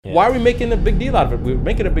Yeah. Why are we making a big deal out of it? We're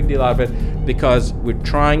making a big deal out of it because we're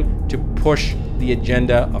trying to push the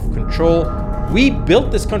agenda of control. We built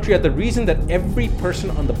this country at the reason that every person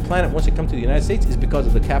on the planet wants to come to the United States is because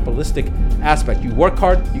of the capitalistic aspect. You work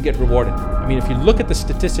hard, you get rewarded. I mean, if you look at the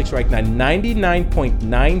statistics right now,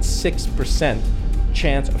 99.96%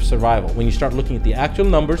 chance of survival. When you start looking at the actual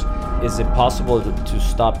numbers. Is it possible to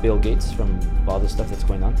stop Bill Gates from all the stuff that's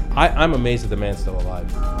going on? I'm amazed that the man's still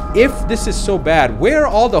alive. If this is so bad, where are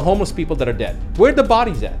all the homeless people that are dead? Where are the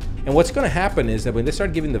bodies at? And what's going to happen is that when they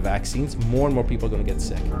start giving the vaccines, more and more people are going to get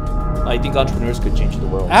sick. I think entrepreneurs could change the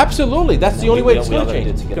world. Absolutely. That's the only way it's going to change.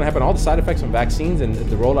 It's going to happen. All the side effects from vaccines and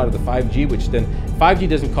the rollout of the 5G, which then 5G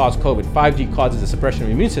doesn't cause COVID. 5G causes a suppression of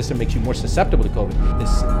the immune system, makes you more susceptible to COVID.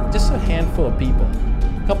 There's just a handful of people,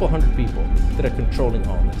 a couple hundred people that are controlling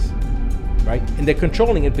all this, right? And they're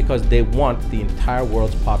controlling it because they want the entire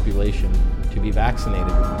world's population to be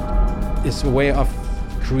vaccinated. It's a way of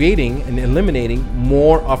creating and eliminating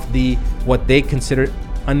more of the what they consider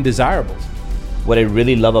undesirables. What I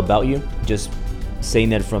really love about you, just saying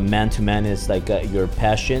that from man to man, is like your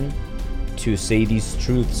passion to say these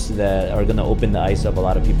truths that are going to open the eyes of a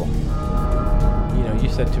lot of people. You know, you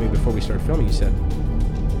said to me before we started filming, you said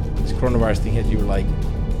this coronavirus thing hit, you were like,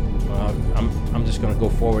 well, I'm just going to go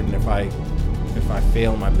forward, and if I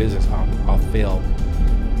fail in my business, I'll fail.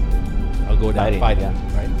 I'll go down fighting,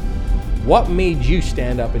 yeah. Right? What made you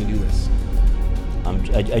stand up and do this?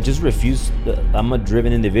 I just refuse. I'm a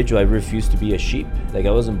driven individual. I refuse to be a sheep. Like,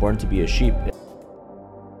 I wasn't born to be a sheep.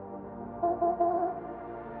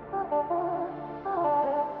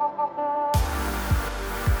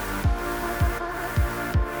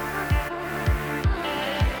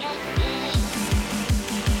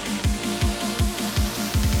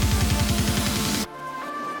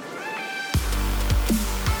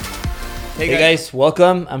 Hey guys,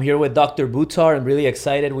 welcome. I'm here with Dr. Buttar. I'm really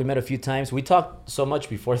excited. We met a few times. We talked so much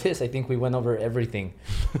before this. I think we went over everything.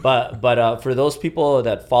 But for those people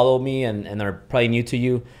that follow me and are probably new to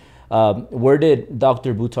you, where did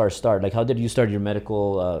Dr. Buttar start? Like, how did you start your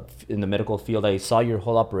medical in the medical field? I saw your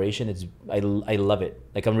whole operation. I love it.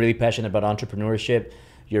 Like, I'm really passionate about entrepreneurship.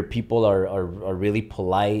 Your people are really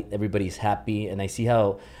polite. Everybody's happy, and I see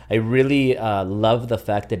how I really love the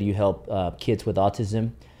fact that you help kids with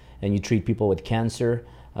autism. And you treat people with cancer.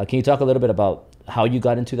 Can you talk a little bit about how you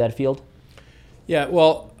got into that field? Yeah,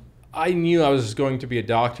 well, I knew I was going to be a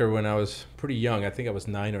doctor when I was pretty young. I think I was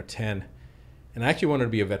 9 or 10. And I actually wanted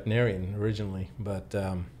to be a veterinarian originally. But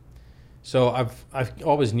so I've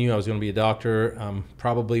always knew I was going to be a doctor.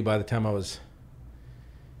 Probably by the time I was,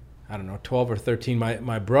 12 or 13,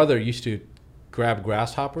 my brother used to grab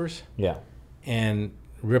grasshoppers. Yeah. And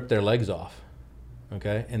rip their legs off.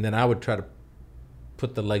 Okay? And then I would try to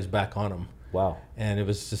put the legs back on them. Wow. And it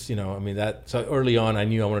was just, so early on I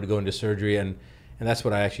knew I wanted to go into surgery, and that's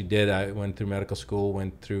what I actually did. I went through medical school,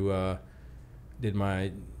 did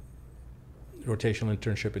my rotational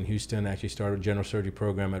internship in Houston, actually started a general surgery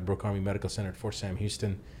program at Brooke Army Medical Center at Fort Sam,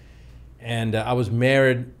 Houston. And I was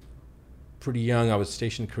married pretty young. I was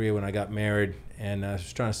stationed in Korea when I got married, and I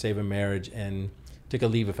was trying to save a marriage and took a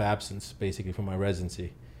leave of absence basically from my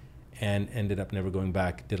residency. And ended up never going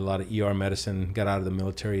back. Did a lot of ER medicine, got out of the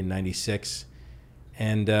military in 96.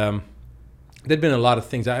 And there'd been a lot of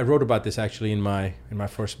things. I wrote about this actually in my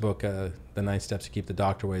first book, The 9 Steps to Keep the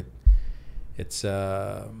Doctor Away. It's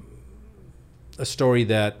a story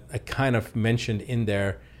that I kind of mentioned in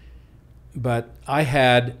there. But I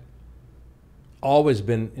had always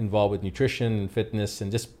been involved with nutrition and fitness,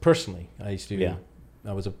 and just personally. I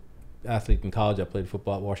was an athlete in college. I played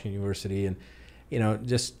football at Washington University, and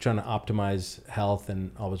just trying to optimize health,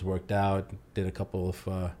 and always worked out. Did a couple of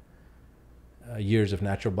years of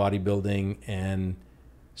natural bodybuilding. And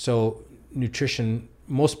so nutrition,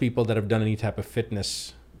 most people that have done any type of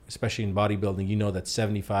fitness, especially in bodybuilding, that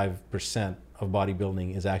 75% of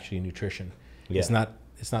bodybuilding is actually nutrition. Yeah.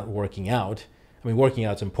 It's not working out. I mean, working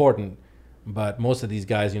out's important, but most of these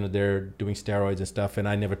guys, they're doing steroids and stuff, and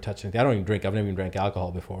I never touched anything. I don't even drink. I've never even drank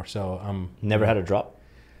alcohol before. So Never had a drop?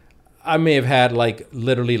 I may have had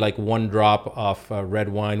literally one drop of red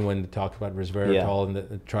wine when they talked about resveratrol,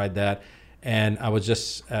 and tried that. And I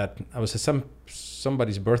was at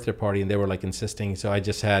somebody's birthday party, and they were insisting. So I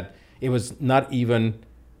just had, it was not even,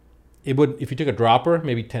 if you took a dropper,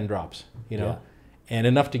 maybe 10 drops, and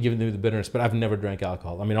enough to give them the bitterness. But I've never drank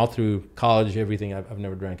alcohol. I mean, all through college, everything, I've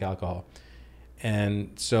never drank alcohol.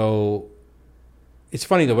 And so it's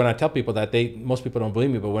funny though, when I tell people that, most people don't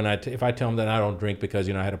believe me, but if I tell them that I don't drink because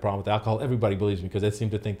I had a problem with alcohol, everybody believes me, because they seem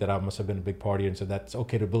to think that I must have been a big partier, and so that's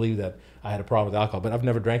okay to believe that I had a problem with alcohol. But I've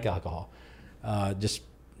never drank alcohol, just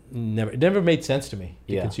it never made sense to me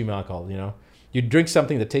to consume alcohol. You know, you drink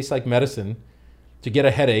something that tastes like medicine to get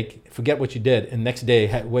a headache, forget what you did, and next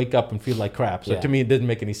day wake up and feel like crap. So to me, it didn't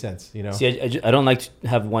make any sense. You know. See, I don't like to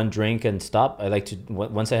have one drink and stop. I like to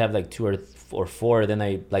once I have like two or four, then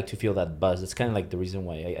I like to feel that buzz. It's kind of like the reason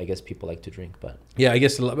why I guess people like to drink. But yeah, I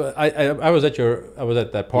guess I was at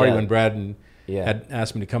that party when Brad had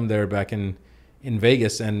asked me to come there back in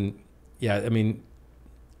Vegas, and I mean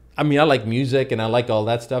I like music and I like all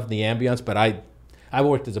that stuff, the ambience, but I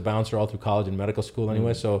worked as a bouncer all through college and medical school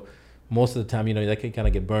anyway, so most of the time, you know, that can kind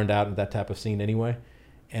of get burned out in that type of scene anyway.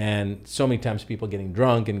 And so many times people getting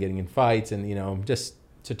drunk and getting in fights and, you know,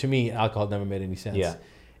 so to me, alcohol never made any sense. Yeah.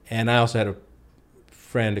 And I also had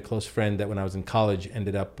a close friend that when I was in college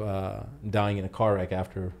ended up dying in a car wreck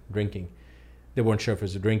after drinking. They weren't sure if it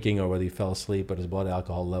was drinking or whether he fell asleep, but his blood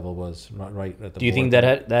alcohol level was not right at the Do you think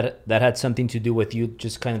that had something to do with you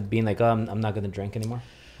just kind of being like, oh, I'm not going to drink anymore?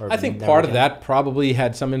 I think part of that probably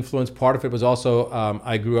had some influence. Part of it was also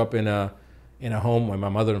I grew up in a home where my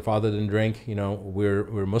mother and father didn't drink. You know,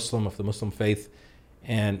 we're Muslim, of the Muslim faith,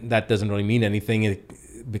 and that doesn't really mean anything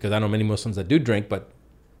because I know many Muslims that do drink, but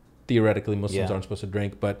theoretically Muslims aren't supposed to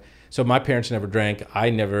drink. But so my parents never drank. I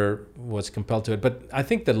never was compelled to it. But I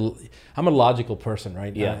think that I'm a logical person,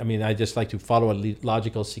 right? Yeah. I mean, I just like to follow a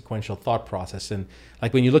logical, sequential thought process. And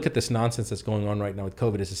like when you look at this nonsense that's going on right now with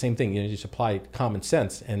COVID, it's the same thing. You know, you just apply common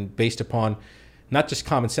sense, and based upon not just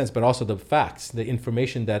common sense, but also the facts, the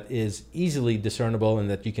information that is easily discernible and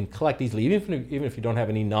that you can collect easily, even if you don't have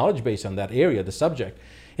any knowledge base on that area, the subject.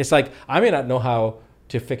 It's like, I may not know how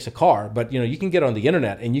to fix a car, but you know, you can get on the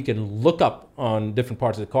internet and you can look up on different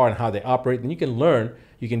parts of the car and how they operate, and you can learn.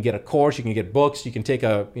 You can get a course, you can get books, you can take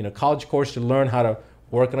a college course to learn how to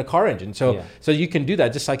work on a car engine. So you can do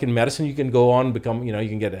that. Just like in medicine, you can go on, become, you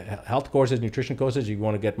can get health courses, nutrition courses. You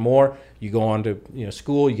want to get more, you go on to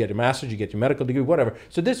school, you get your master's, you get your medical degree, whatever.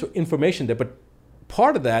 So there's information there, but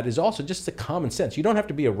part of that is also just the common sense. You don't have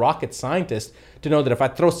to be a rocket scientist to know that if I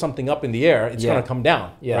throw something up in the air, it's going to come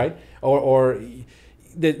down, right? Or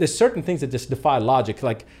there's certain things that just defy logic.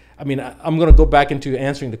 Like, I mean, I'm going to go back into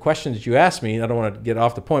answering the question that you asked me. I don't want to get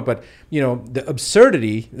off the point, but the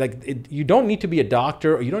absurdity, like you don't need to be a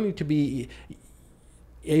doctor, or you don't need to be,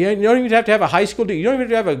 you don't even have to have a high school degree. You don't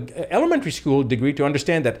even have to have an elementary school degree to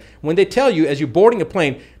understand that when they tell you as you're boarding a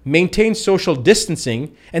plane, maintain social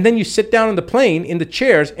distancing, and then you sit down on the plane in the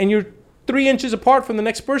chairs and you're 3 inches apart from the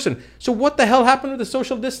next person. So what the hell happened with the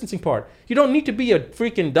social distancing part? You don't need to be a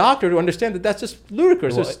freaking doctor to understand that that's just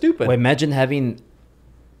ludicrous. It's stupid. Well, imagine having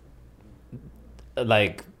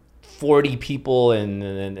like 40 people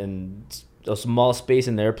in a small space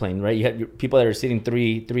in the airplane, right? You have your people that are sitting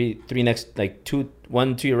three next, like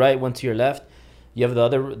one to your right, one to your left. You have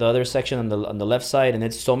the other section on the left side, and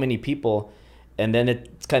it's so many people, and then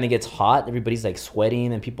it kind of gets hot. Everybody's like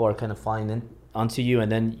sweating, and people are kind of falling in onto you, and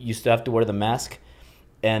then you still have to wear the mask.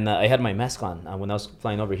 And I had my mask on when I was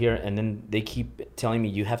flying over here, and then they keep telling me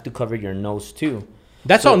you have to cover your nose too.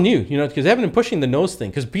 That's all new, because they haven't been pushing the nose thing,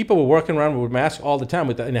 because people were walking around with masks all the time,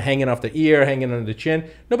 with hanging off the ear, hanging under the chin.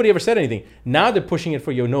 Nobody ever said anything. Now they're pushing it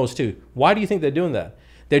for your nose too. Why do you think they're doing that?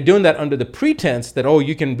 They're doing that under the pretense that,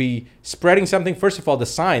 you can be spreading something. First of all, the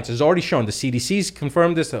science has already shown, the CDC's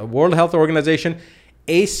confirmed this, the World Health Organization,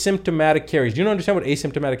 asymptomatic carriers. You don't understand what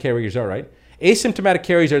asymptomatic carriers are, right? Asymptomatic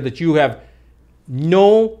carriers are that you have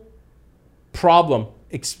no problem,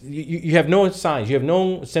 you have no signs, you have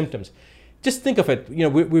no symptoms. Just think of it,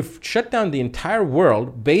 we've shut down the entire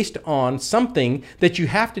world based on something that you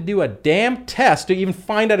have to do a damn test to even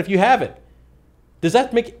find out if you have it. Does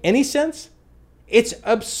that make any sense? It's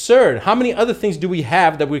absurd. How many other things do we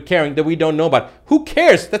have that we're carrying that we don't know about? Who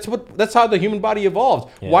cares? That's how the human body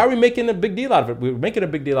evolves. Yeah. Why are we making a big deal out of it? We're making a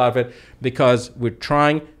big deal out of it because we're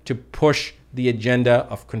trying to push the agenda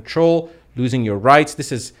of control, losing your rights.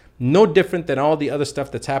 This is no different than all the other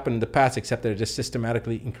stuff that's happened in the past, except they're just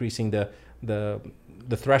systematically increasing the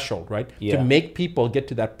threshold, right? Yeah. To make people get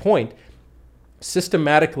to that point,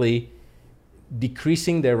 systematically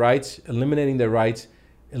decreasing their rights, eliminating their rights,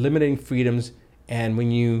 eliminating freedoms. And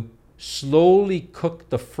when you slowly cook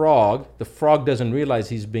the frog doesn't realize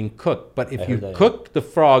he's being cooked. But if you cook the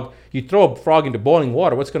frog, you throw a frog into boiling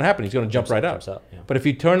water, what's going to happen? He's going to jump right out. Yeah. But if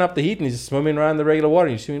you turn up the heat and he's swimming around the regular water,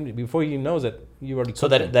 before he knows it, you already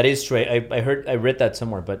cooked him. So that is true. I read that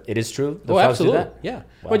somewhere, but it is true? The frogs absolutely. Do that? Yeah.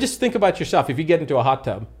 Wow. Well, just think about yourself. If you get into a hot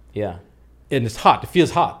tub, and it's hot, it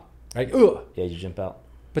feels hot, right? Ugh. Yeah, you jump out.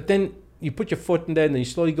 But then you put your foot in there, and then you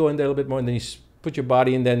slowly go in there a little bit more, and then you put your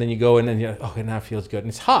body in there, and then you go in, and you're now it feels good. And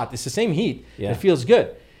it's hot. It's the same heat. Yeah. It feels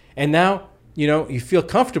good. And now you feel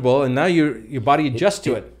comfortable, and now your body adjusts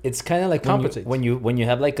to it. It's kind of like Compensates. when you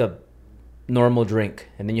have like a normal drink,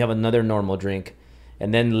 and then you have another normal drink,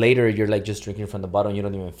 and then later you're like just drinking from the bottle, and you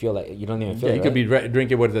don't even feel Yeah, it, you could be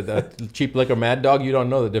drinking with the cheap liquor Mad Dog. You don't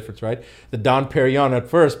know the difference, right? The Don Perignon at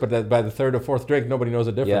first, but by the third or fourth drink, nobody knows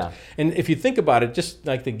the difference. Yeah. And if you think about it, just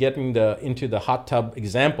like into the hot tub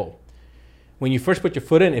example, when you first put your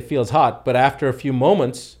foot in, it feels hot, but after a few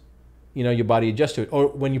moments, your body adjusts to it. Or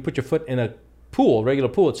when you put your foot in a regular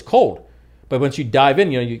pool, it's cold. But once you dive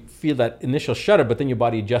in, you feel that initial shudder, but then your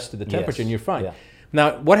body adjusts to the temperature, and you're fine. Yeah.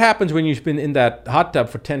 Now, what happens when you've been in that hot tub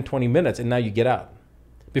for 10, 20 minutes and now you get out?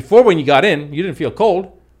 Before, when you got in, you didn't feel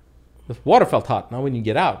cold. The water felt hot. Now, when you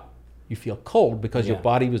get out, you feel cold because your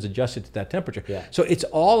body was adjusted to that temperature. Yeah. So it's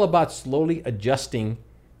all about slowly adjusting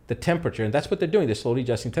the temperature, and that's what they're doing. They're slowly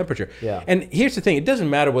adjusting temperature. Yeah. And here's the thing. It doesn't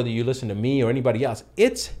matter whether you listen to me or anybody else.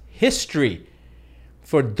 It's history.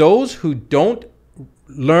 For those who don't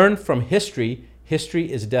learn from history,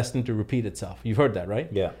 history is destined to repeat itself. You've heard that, right?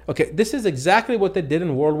 Yeah. Okay, this is exactly what they did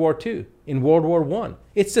in World War II, in World War I.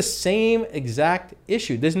 It's the same exact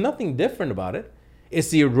issue. There's nothing different about it. It's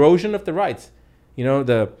the erosion of the rights.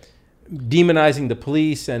 The demonizing the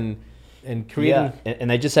police and creating... Yeah,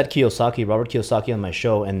 and I just had Robert Kiyosaki on my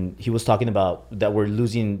show, and he was talking about that we're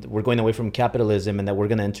going away from capitalism and that we're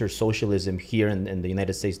going to enter socialism here in the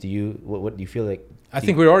United States. What do you feel like? I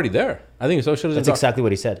think we're already there. I think socialism... That's exactly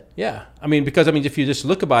what he said. Yeah. Because if you just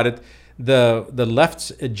look about it, the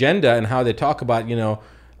left's agenda and how they talk about,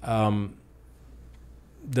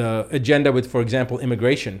 the agenda with, for example,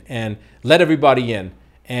 immigration, and let everybody in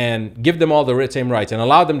and give them all the same rights and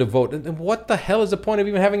allow them to vote. And what the hell is the point of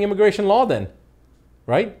even having immigration law then?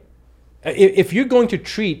 Right? If you're going to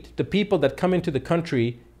treat the people that come into the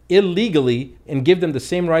country illegally and give them the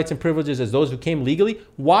same rights and privileges as those who came legally,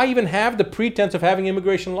 why even have the pretense of having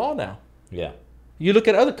immigration law now? Yeah. You look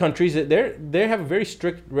at other countries, they have very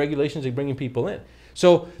strict regulations in bringing people in.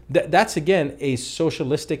 So that's, again, a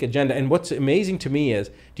socialistic agenda. And what's amazing to me is,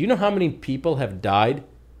 do you know how many people have died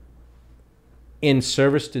in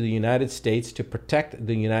service to the United States to protect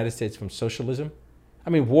the United States from socialism?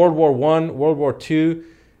 World War I, World War II,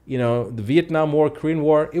 the Vietnam War, Korean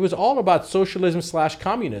War, it was all about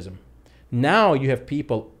socialism/communism. Now you have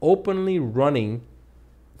people openly running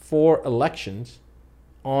for elections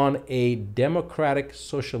on a democratic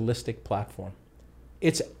socialistic platform.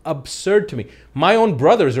 It's absurd to me. My own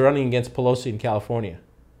brothers are running against Pelosi in California.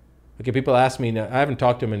 Okay, people ask me, I haven't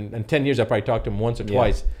talked to him in 10 years, I probably talked to him once or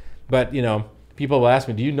twice. But, people will ask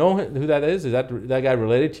me, do you know who that is? Is that guy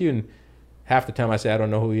related to you? And half the time I say, I don't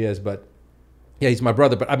know who he is, but yeah, he's my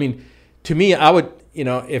brother. But to me, I would,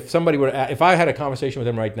 if I had a conversation with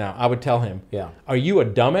him right now, I would tell him, are you a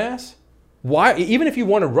dumbass? Why? Even if you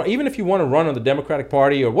want to run on the Democratic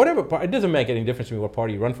Party or whatever party, it doesn't make any difference to me what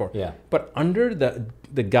party you run for. Yeah. But under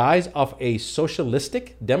the guise of a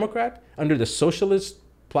socialistic Democrat, under the socialist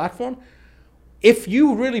platform, if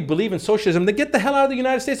you really believe in socialism, then get the hell out of the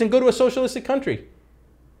United States and go to a socialistic country.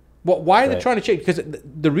 Well, why are they trying to change? Because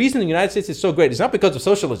the reason the United States is so great is not because of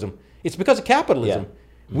socialism. It's because of capitalism. Yeah.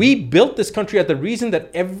 We built this country at the reason that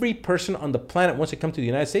every person on the planet wants to come to the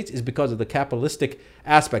United States is because of the capitalistic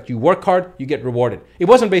aspect. You work hard, you get rewarded. It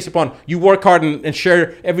wasn't based upon you work hard and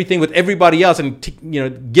share everything with everybody else and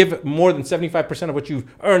give more than 75% of what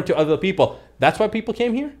you've earned to other people. That's why people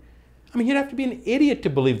came here? You'd have to be an idiot to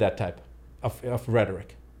believe that type of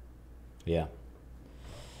rhetoric. Yeah.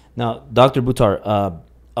 Now, Dr. Buttar,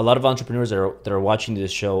 a lot of entrepreneurs that are watching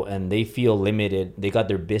this show, and they feel limited. They got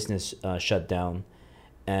their business shut down.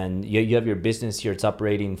 And you have your business here, it's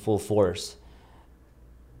operating full force.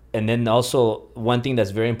 And then also one thing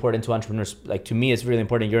that's very important to entrepreneurs, like to me, it's really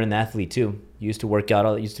important. You're an athlete too. You used to work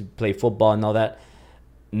out, used to play football and all that.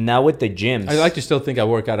 Now with the gyms, I like to still think I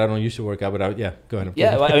work out. I don't used to work out, but go ahead.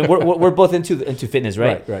 Yeah, we're both into fitness,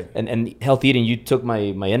 right? Right. And healthy eating. You took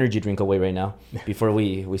my energy drink away right now before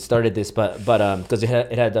we started this, but because it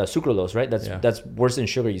had sucralose, right? That's worse than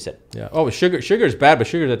sugar. You said. Yeah. Oh, sugar is bad, but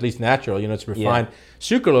sugar is at least natural. It's refined. Yeah.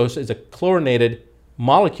 Sucralose is a chlorinated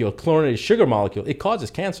sugar molecule. It causes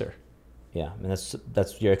cancer. Yeah, and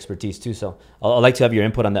that's your expertise too. So I'd like to have your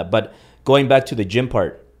input on that. But going back to the gym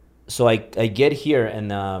part. So I get here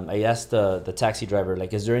and I asked the taxi driver,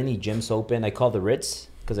 like, is there any gyms open? I called the Ritz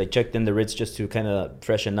because I checked in the Ritz just to kind of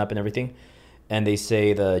freshen up and everything. And they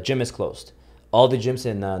say the gym is closed. All the gyms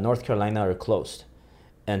in North Carolina are closed.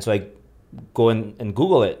 And so I go in and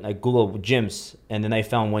Google it. I Google gyms and then I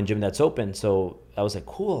found one gym that's open. So I was like,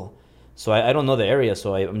 cool. So I don't know the area.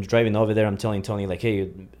 So I'm driving over there. I'm telling Tony, like, hey,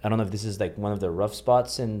 I don't know if this is like one of the rough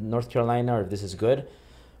spots in North Carolina or if this is good.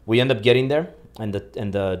 we end up getting there, and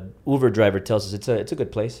the Uber driver tells us it's a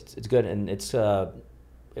good place. It's good, and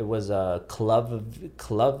it was a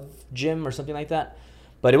club gym or something like that,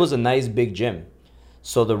 but it was a nice big gym.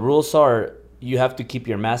 So the rules are you have to keep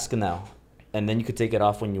your mask now, and then you could take it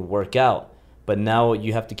off when you work out. But now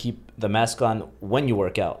you have to keep the mask on when you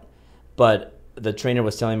work out. But the trainer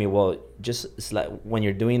was telling me, well, just it's like when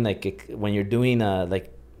you're doing like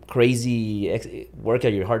crazy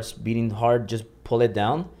workout, your heart's beating hard, just pull it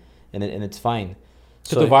down, and it's fine.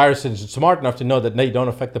 So the virus is smart enough to know that they don't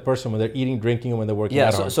affect the person when they're eating, drinking, and when they're working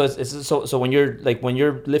out hard. So when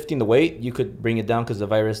you're lifting the weight, you could bring it down because the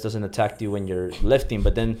virus doesn't attack you when you're lifting.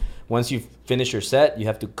 But then once you finish your set, you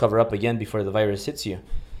have to cover up again before the virus hits you.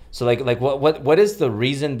 So what is the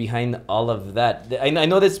reason behind all of that? I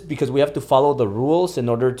know this because we have to follow the rules in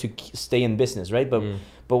order to stay in business, right?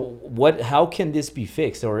 But how can this be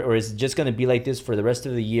fixed, or is it just going to be like this for the rest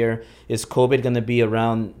of the year? Is COVID going to be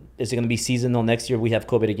around? Is it going to be seasonal next year? We have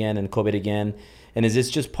COVID again and COVID again, and is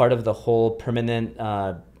this just part of the whole permanent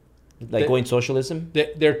going socialism?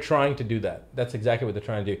 They're trying to do that. That's exactly what they're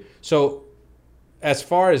trying to do. So, as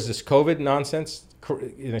far as this COVID nonsense,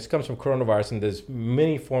 it comes from coronavirus, and there's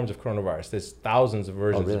many forms of coronavirus. There's thousands of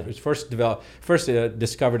versions. Oh, really? It was first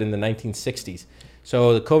discovered in the 1960s.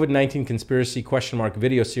 So the COVID-19 conspiracy ?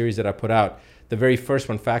 Video series that I put out, the very first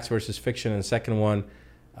one, Facts versus Fiction, and the second one,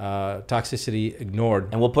 Toxicity Ignored.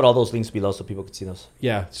 And we'll put all those links below so people can see those.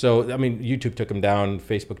 Yeah. So, I mean, YouTube took them down,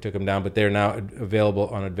 Facebook took them down, but they're now available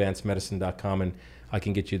on advancedmedicine.com, and I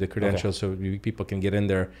can get you the credentials so people can get in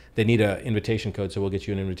there. They need an invitation code, so we'll get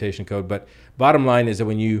you an invitation code. But bottom line is that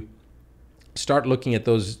when you start looking at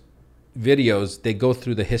those videos, they go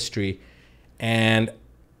through the history. And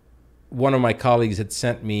one of my colleagues had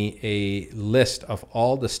sent me a list of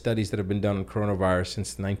all the studies that have been done on coronavirus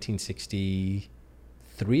since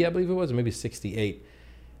 1963, I believe it was, or maybe 68.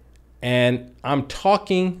 And I'm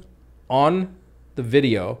talking on the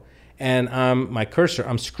video, and my cursor,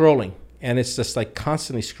 I'm scrolling. And it's just like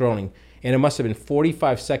constantly scrolling. And it must have been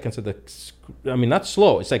 45 seconds of not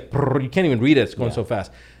slow. It's like, you can't even read it. It's going so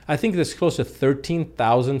fast. I think there's close to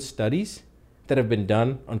 13,000 studies that have been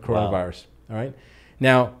done on coronavirus. Wow. All right.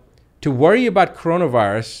 Now, to worry about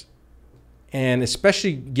coronavirus, and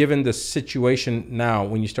especially given the situation now,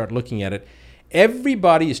 when you start looking at it,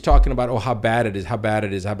 everybody is talking about, how bad it is, how bad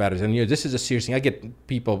it is, how bad it is. And, this is a serious thing. I get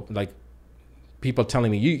people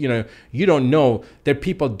telling me, you don't know, there are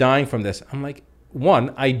people dying from this. I'm like,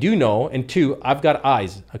 one, I do know, and two, I've got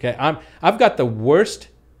eyes. Okay, I've got the worst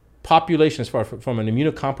population as far from an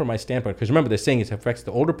immunocompromised standpoint. Because remember, they're saying it affects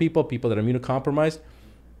the older people that are immunocompromised.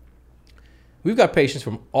 We've got patients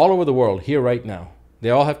from all over the world here right now. They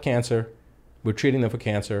all have cancer. We're treating them for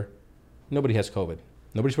cancer. Nobody has COVID.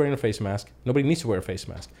 Nobody's wearing a face mask. Nobody needs to wear a face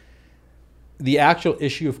mask. The actual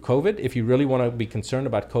issue of COVID, if you really want to be concerned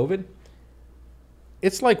about COVID,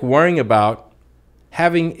 it's like worrying about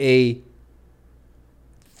having a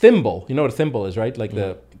thimble. You know what a thimble is, right? Like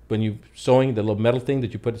when you sewing the little metal thing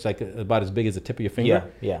that you put, it's like about as big as the tip of your finger.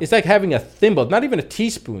 Yeah. It's like having a thimble, not even a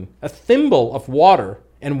teaspoon, a thimble of water,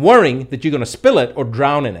 and worrying that you're going to spill it or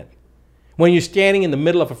drown in it when you're standing in the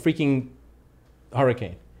middle of a freaking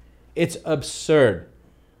hurricane. It's absurd.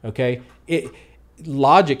 Okay?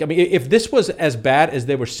 Logic. I mean, if this was as bad as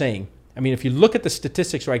they were saying, I mean, if you look at the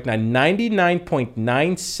statistics right now,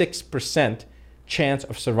 99.96% chance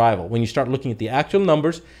of survival. When you start looking at the actual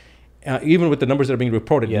numbers, even with the numbers that are being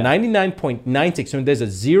reported, 99.96. So there's a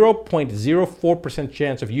 0.04%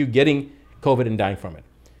 chance of you getting COVID and dying from it.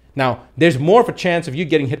 Now, there's more of a chance of you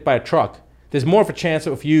getting hit by a truck. There's more of a chance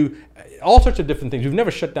of you, all sorts of different things. We've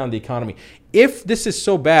never shut down the economy. If this is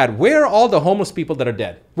so bad, where are all the homeless people that are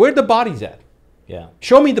dead? Where are the bodies at? Yeah.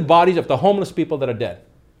 Show me the bodies of the homeless people that are dead.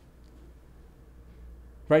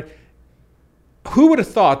 Right? Who would have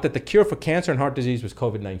thought that the cure for cancer and heart disease was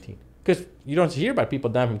COVID-19? Because you don't hear about people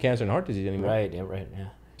dying from cancer and heart disease anymore. Right.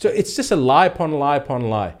 So it's just a lie upon lie upon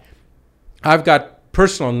lie. I've got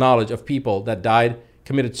personal knowledge of people that died,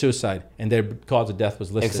 committed suicide, and their cause of death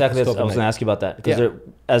was listed. Exactly. I was going to ask you about that. Because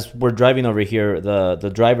as we're driving over here,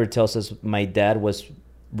 the driver tells us my dad was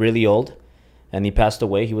really old, and he passed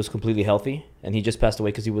away. He was completely healthy, and he just passed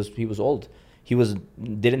away because he was old. He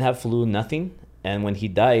didn't have flu, nothing. And when he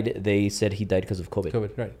died, they said he died because of COVID.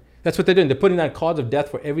 COVID, right. That's what they're doing. They're putting down cause of death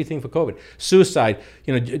for everything for COVID. Suicide.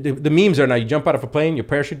 The memes are now, you jump out of a plane, your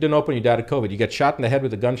parachute didn't open, you died of COVID. You got shot in the head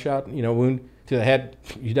with a gunshot, wound to the head,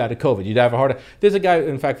 you died of COVID. You died of a heart attack. There's a guy,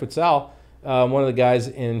 in fact, with Sal, one of the guys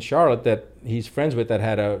in Charlotte that he's friends with that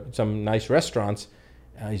had some nice restaurants.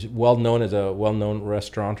 He's well known as a well-known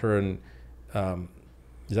restaurateur, and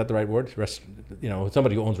Is that the right word?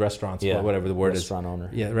 Somebody who owns restaurants, or whatever the word restaurant is. owner.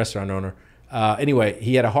 Yeah, restaurant owner. Anyway,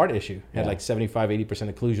 he had a heart issue. He had Yeah. like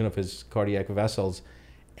 75-80% occlusion of his cardiac vessels,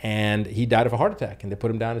 and he died of a heart attack, and they put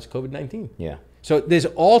him down as COVID-19. Yeah. So there's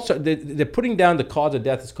also, they're putting down the cause of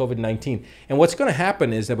death as COVID-19. And what's going to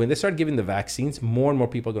happen is that when they start giving the vaccines, more and more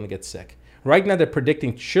people are going to get sick. Right now, they're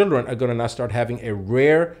predicting children are going to now start having there's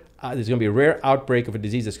going to be a rare outbreak of a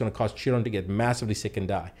disease that's going to cause children to get massively sick and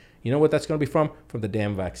die. You know what that's going to be from? From the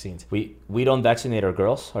damn vaccines. We don't vaccinate our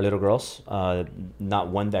little girls, not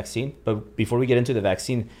one vaccine. But before we get into the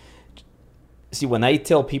vaccine, see, when I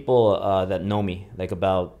tell people that know me, like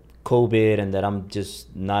about COVID and that I'm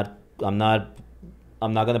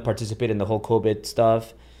not going to participate in the whole COVID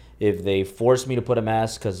stuff. If they force me to put a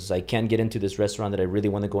mask because I can't get into this restaurant that I really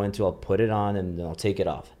want to go into, I'll put it on and then I'll take it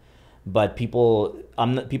off. But people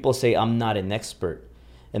say I'm not an expert.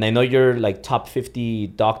 And I know you're like top 50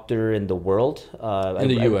 doctor in the world. In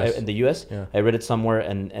the US. In the US. Yeah. I read it somewhere.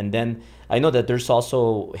 And then I know that there's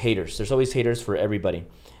also haters. There's always haters for everybody.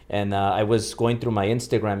 And I was going through my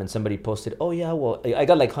Instagram and somebody posted, oh yeah, well, I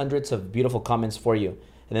got like hundreds of beautiful comments for you.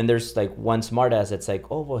 And then there's like one smartass that's like,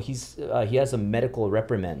 oh, well, he has a medical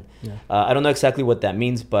reprimand. Yeah. I don't know exactly what that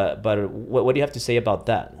means, but what do you have to say about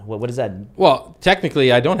that? What is that? Well,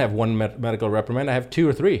 technically, I don't have one medical reprimand. I have 2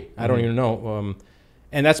 or 3. I don't even know.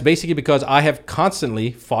 And that's basically because I have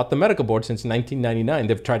constantly fought the medical board since 1999.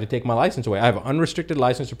 They've tried to take my license away. I have an unrestricted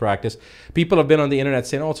license to practice. People have been on the internet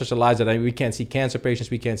saying all sorts of lies that we can't see cancer patients,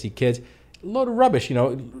 we can't see kids. A load of rubbish,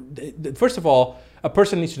 First of all, a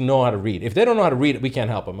person needs to know how to read. If they don't know how to read, we can't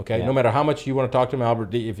help them, okay? Yeah. No matter how much you want to talk to them,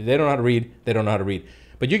 Albert, if they don't know how to read, they don't know how to read.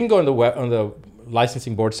 But you can go on the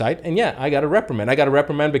licensing board site, and yeah, I got a reprimand. I got a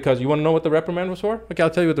reprimand because you want to know what the reprimand was for? Okay,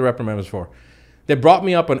 I'll tell you what the reprimand was for. They brought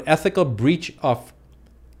me up on ethical breach of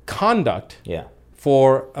conduct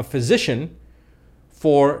for a physician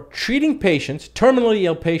for treating patients, terminally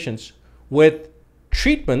ill patients, with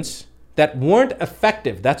treatments that weren't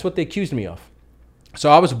effective. That's what they accused me of. So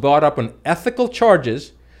I was brought up on ethical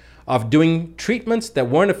charges of doing treatments that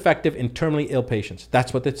weren't effective in terminally ill patients.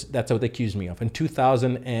 That's what they accused me of. In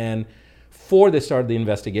 2004, they started the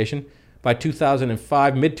investigation. By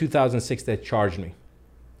 2005, mid-2006, they charged me.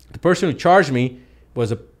 The person who charged me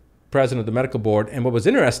was a president of the medical board. And what was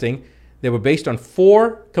interesting, they were based on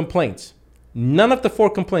 4 complaints. None of the 4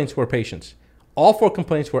 complaints were patients. All 4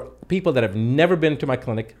 complaints were people that have never been to my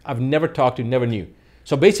clinic, I've never talked to, never knew.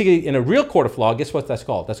 So basically, in a real court of law, guess what that's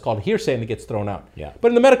called? That's called hearsay, and it gets thrown out. Yeah. But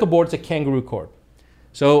in the medical board, it's a kangaroo court.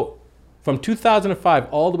 So from 2005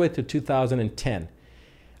 all the way to 2010,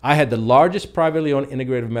 I had the largest privately owned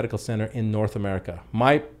integrative medical center in North America.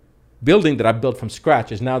 My building that I built from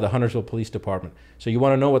scratch is now the Huntersville Police Department. So you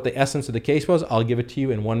want to know what the essence of the case was? I'll give it to you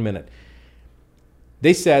in 1 minute.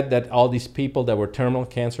 They said that all these people that were terminal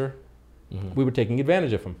cancer, we were taking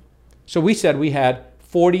advantage of them. So we said we had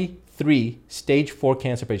 43 stage 4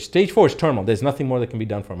 cancer patients. Stage 4 is terminal. There's nothing more that can be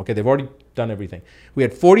done for them. Okay, they've already done everything. We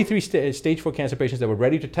had 43 stage 4 cancer patients that were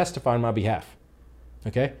ready to testify on my behalf.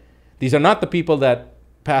 Okay? These are not the people that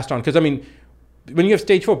passed on. Because, I mean, when you have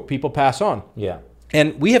stage 4, people pass on. Yeah.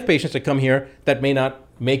 And we have patients that come here that may not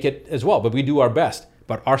make it as well, but we do our best.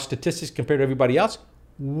 But our statistics compared to everybody else,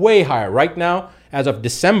 way higher. Right now, as of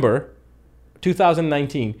December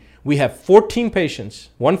 2019, we have 14 patients,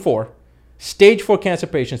 14, stage 4 cancer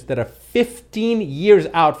patients that are 15 years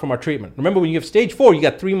out from our treatment. Remember, when you have stage 4, you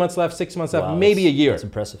got 3 months left, 6 months left, maybe a year. That's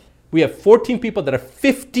impressive. We have 14 people that are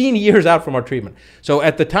 15 years out from our treatment. So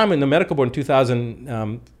at the time in the medical board in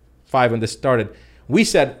 2005 when this started, we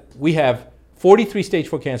said we have 43 stage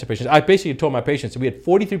 4 cancer patients. I basically told my patients that we had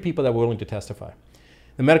 43 people that were willing to testify.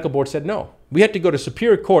 The medical board said no. We had to go to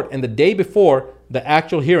Superior Court, and the day before the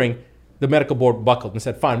actual hearing, the medical board buckled and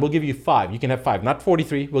said, fine, we'll give you 5. You can have 5, not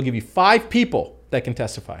 43. We'll give you 5 people that can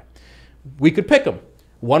testify. We could pick them.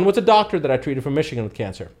 One was a doctor that I treated from Michigan with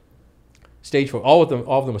cancer. Stage 4. All of them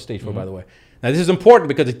were stage 4, by the way. Now, this is important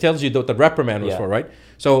because it tells you what the reprimand was for, right?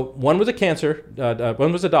 So one was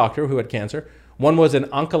one was a doctor who had cancer. One was an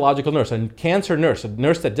oncological nurse, a cancer nurse, a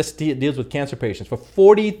nurse that just deals with cancer patients. For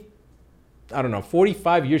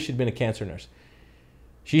 45 years she'd been a cancer nurse.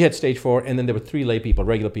 She had stage 4, and then there were 3 lay people,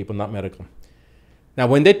 regular people, not medical. Now,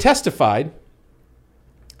 when they testified,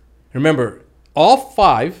 remember, all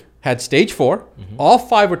 5 had stage 4, all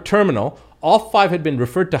 5 were terminal, all 5 had been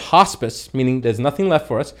referred to hospice, meaning there's nothing left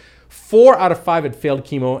for us. 4 out of 5 had failed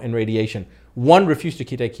chemo and radiation. 1 refused to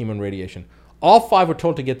take chemo and radiation. All 5 were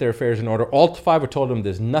told to get their affairs in order. All 5 were told them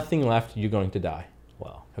there's nothing left, you're going to die.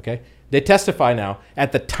 Wow. Okay? They testify now.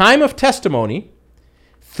 At the time of testimony,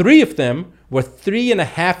 3 of them were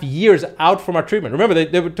 3.5 years out from our treatment. Remember,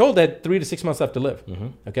 they were told they had 3 to 6 months left to live.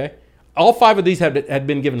 Okay? All 5 of these had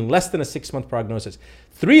been given less than a 6-month prognosis.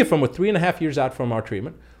 3 of them were 3.5 years out from our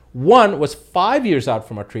treatment. 1 was 5 years out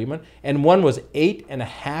from our treatment, and 1 was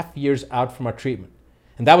 8.5 years out from our treatment.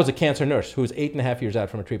 And that was a cancer nurse who was 8.5 years out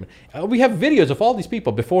from her treatment. We have videos of all these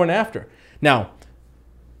people before and after. Now,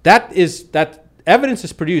 that evidence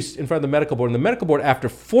is produced in front of the medical board. And the medical board, after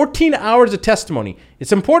 14 hours of testimony,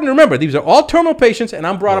 it's important to remember, these are all terminal patients, and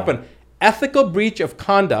I'm brought up an ethical breach of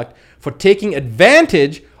conduct for taking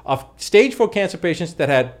advantage of stage 4 cancer patients that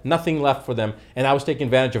had nothing left for them, and I was taking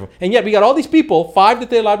advantage of them. And yet we got all these people, 5 that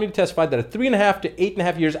they allowed me to testify, that are 3.5 to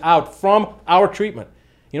 8.5 years out from our treatment.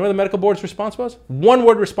 You know what the medical board's response was?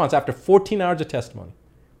 1-word response after 14 hours of testimony.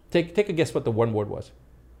 Take a guess what the 1 word was.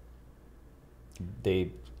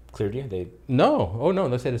 They cleared you? No. Oh, no.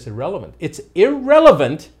 They said it's irrelevant. It's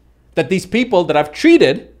irrelevant that these people that I've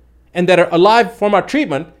treated and that are alive from our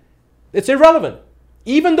treatment, it's irrelevant.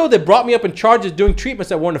 Even though they brought me up in charges doing treatments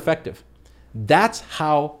that weren't effective. That's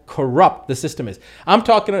how corrupt the system is. I'm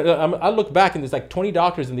talking. I look back and there's like 20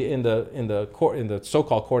 doctors in the court, in the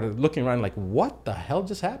so-called court, looking around like, what the hell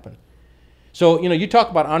just happened? So you talk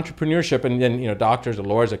about entrepreneurship, and then doctors or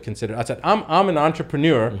lawyers are considered. I said I'm an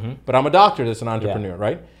entrepreneur, but I'm a doctor that's an entrepreneur,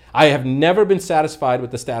 right? I have never been satisfied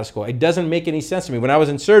with the status quo. It doesn't make any sense to me. When I was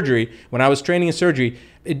in surgery, when I was training in surgery,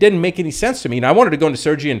 it didn't make any sense to me. And I wanted to go into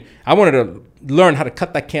surgery, and I wanted to learn how to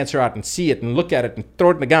cut that cancer out and see it and look at it and throw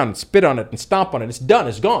it in the ground and spit on it and stomp on it. It's done.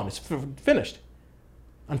 It's gone. It's finished.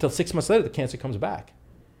 Until 6 months later, the cancer comes back.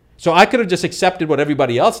 So I could have just accepted what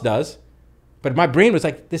everybody else does, but my brain was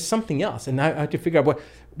like, there's something else. And I had to figure out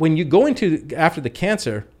when you go after the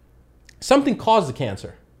cancer, something caused the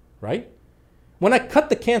cancer, right? When I cut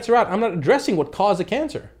the cancer out, I'm not addressing what caused the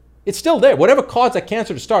cancer. It's still there. Whatever caused that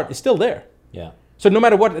cancer to start is still there. Yeah. So no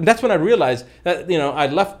matter what, and that's when I realized that, I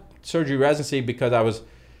left surgery residency because I was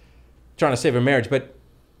trying to save a marriage, but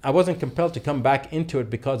I wasn't compelled to come back into it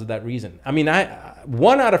because of that reason. I mean,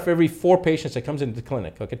 1 out of every 4 patients that comes into the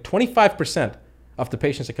clinic, okay, 25% of the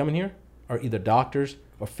patients that come in here are either doctors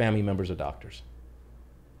or family members of doctors.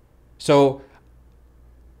 So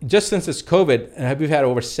just since it's COVID, we've had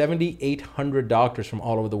over 7,800 doctors from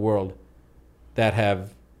all over the world that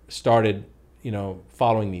have started,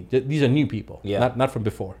 following me. These are new people, not from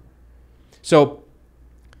before. So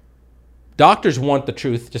doctors want the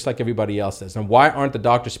truth just like everybody else does. And why aren't the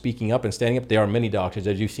doctors speaking up and standing up? There are many doctors,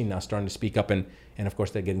 as you've seen now, starting to speak up, and of course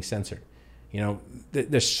they're getting censored.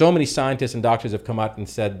 There's so many scientists and doctors have come out and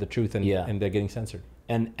said the truth, and they're getting censored.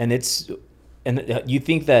 And you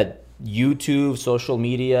think that YouTube, social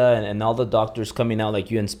media, and all the doctors coming out like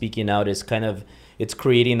you and speaking out is it's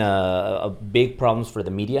creating a big problems for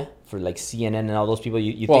the media, for like CNN and all those people.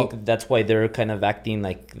 You think that's why they're kind of acting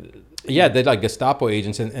like... Yeah, they're like Gestapo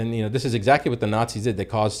agents, and this is exactly what the Nazis did. They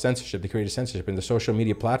caused censorship. They created censorship, and the social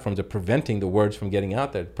media platforms are preventing the words from getting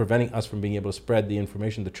out there, preventing us from being able to spread the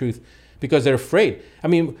information, the truth, because they're afraid. I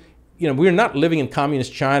mean, we're not living in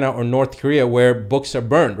communist China or North Korea where books are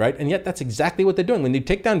burned, right? And yet that's exactly what they're doing. When they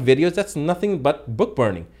take down videos, that's nothing but book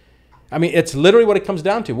burning. I mean, it's literally what it comes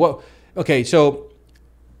down to. Well, okay, so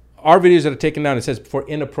our videos that are taken down, it says for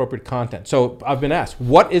inappropriate content. So I've been asked,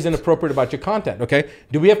 what is inappropriate about your content? Okay,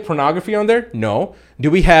 do we have pornography on there? No.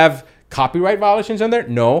 Do we have copyright violations on there?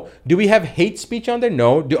 No. Do we have hate speech on there?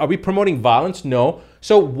 No. Are we promoting violence? No.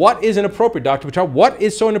 So what is inappropriate, Dr. Buttar? What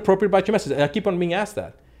is so inappropriate about your message? And I keep on being asked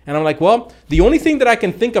that. And I'm like, well, the only thing that I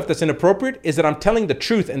can think of that's inappropriate is that I'm telling the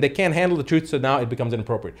truth, and they can't handle the truth, so now it becomes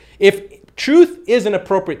inappropriate. If truth is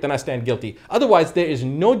inappropriate, then I stand guilty. Otherwise, there is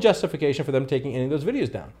no justification for them taking any of those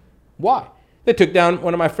videos down. Why? They took down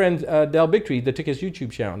one of my friends, Del Bigtree, they took his YouTube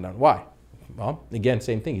channel down. Why? Well, again,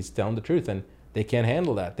 same thing. He's telling the truth, and they can't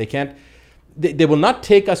handle that. They will not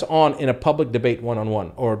take us on in a public debate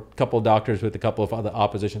one-on-one, or a couple of doctors with a couple of other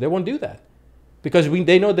opposition. They won't do that because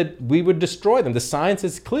they know that we would destroy them. The science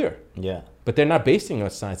is clear. Yeah. But they're not basing it on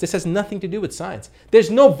science. This has nothing to do with science. There's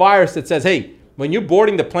no virus that says, hey, when you're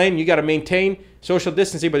boarding the plane, you got to maintain social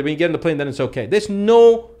distancing, but when you get in the plane, then it's okay. There's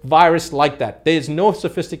no virus like that. There's no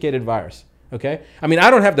sophisticated virus, okay? I mean, I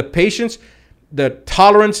don't have the patience, the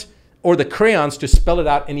tolerance, or the crayons to spell it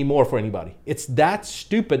out anymore for anybody. It's that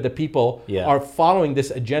stupid that people are following this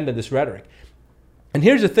agenda, this rhetoric. And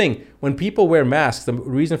here's the thing. When people wear masks, the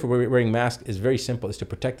reason for wearing masks is very simple. It's to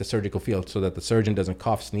protect the surgical field so that the surgeon doesn't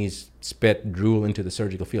cough, sneeze, spit, drool into the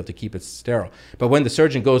surgical field to keep it sterile. But when the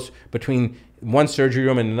surgeon goes between one surgery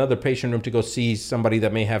room and another patient room to go see somebody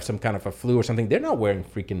that may have some kind of a flu or something. They're not wearing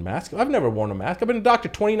freaking masks. I've never worn a mask. I've been a doctor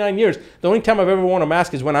 29 years. The only time I've ever worn a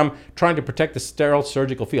mask is when I'm trying to protect the sterile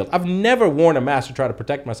surgical field. I've never worn a mask to try to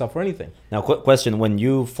protect myself or anything. Now, quick question: when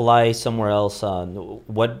you fly somewhere else,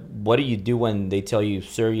 what do you do when they tell you,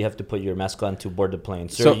 "Sir, you have to put your mask on to board the plane"?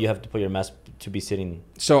 Sir, you have to put your mask to be sitting.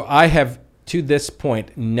 So I have, to this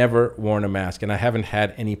point, never worn a mask, and I haven't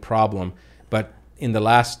had any problem. But in the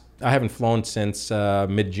last, I haven't flown since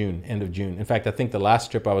mid-June, end of June. In fact, I think the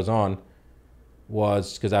last trip I was on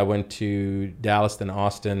was because I went to Dallas, then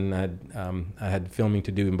Austin. I had filming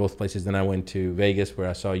to do in both places. Then I went to Vegas where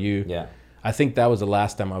I saw you. Yeah. I think that was the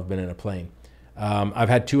last time I've been in a plane. I've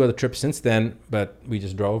had 2 other trips since then, but we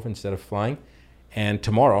just drove instead of flying. And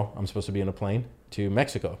tomorrow I'm supposed to be in a plane to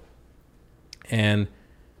Mexico. And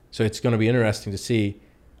so it's going to be interesting to see.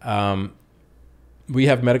 We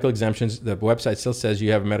have medical exemptions. The website still says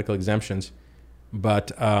you have medical exemptions,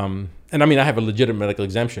 but and I mean I have a legitimate medical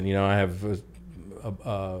exemption. You know, I have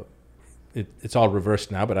it's all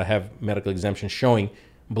reversed now, but I have medical exemption showing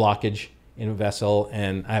blockage in a vessel,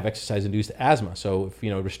 and I have exercise-induced asthma. So if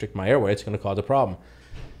restrict my airway, it's going to cause a problem.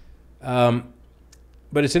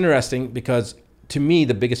 But it's interesting because to me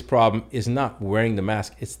the biggest problem is not wearing the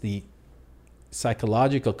mask; it's the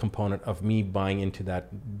psychological component of me buying into that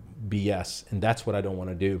BS, and that's what I don't want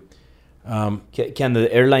to do. Can the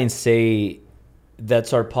airlines say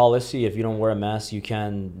that's our policy? If you don't wear a mask, you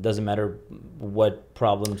doesn't matter what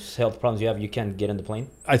health problems you have, you can't get in the plane?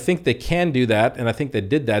 I think they can do that, and I think they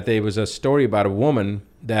did that. There was a story about a woman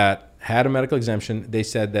that had a medical exemption. They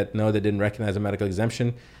said that no, they didn't recognize a medical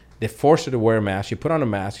exemption. They forced her to wear a mask. She put on a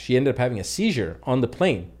mask. She ended up having a seizure on the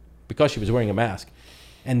plane because she was wearing a mask.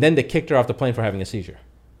 And then they kicked her off the plane for having a seizure.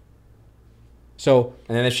 So,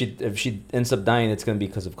 and then if she ends up dying, it's going to be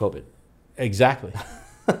because of COVID. Exactly.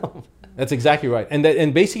 That's exactly right.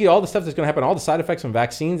 And basically all the stuff that's going to happen, all the side effects from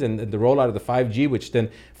vaccines and the rollout of the 5G, which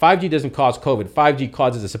then 5G doesn't cause COVID. 5G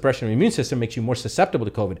causes a suppression of the immune system, makes you more susceptible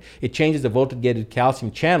to COVID. It changes the voltage-gated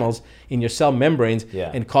calcium channels in your cell membranes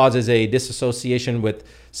and causes a disassociation with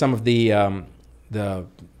some of the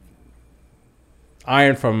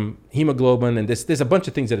iron from hemoglobin, and there's a bunch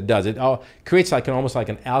of things that it does. It all creates almost like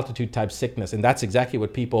an altitude type sickness, and that's exactly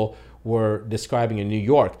what people were describing in New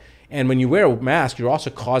York. And when you wear a mask, you're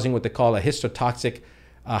also causing what they call a histotoxic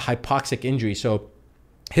hypoxic injury. So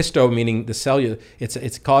histo meaning the cellular,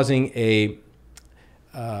 it's causing a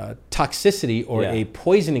toxicity or a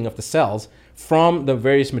poisoning of the cells from the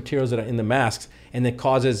various materials that are in the masks, and it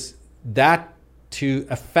causes that to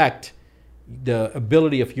affect the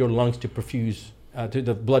ability of your lungs to perfuse to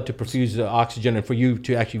the blood to perfuse the oxygen, and for you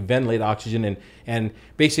to actually ventilate oxygen. And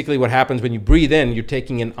basically what happens when you breathe in, you're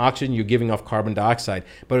taking in oxygen, you're giving off carbon dioxide.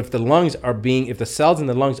 But if the cells in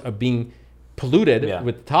the lungs are being polluted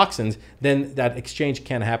with toxins, then that exchange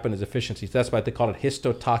can't happen as efficiently. So that's why they call it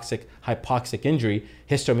histotoxic hypoxic injury.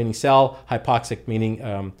 Histo meaning cell, hypoxic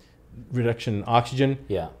meaning reduction in oxygen.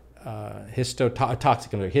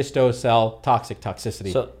 Histotoxic injury. Histo, cell, toxic,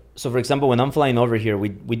 toxicity. So for example, when I'm flying over here, we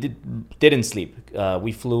didn't sleep.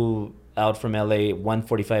 We flew out from LA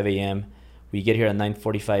 1:45 a.m. We get here at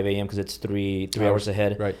 9:45 a.m. because it's three hours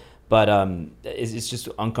ahead. Right. But it's just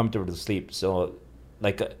uncomfortable to sleep. So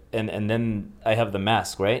and then I have the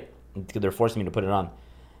mask, right? They're forcing me to put it on,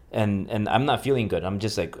 and I'm not feeling good. I'm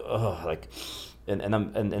just like, oh,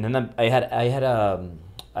 I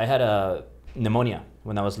had a pneumonia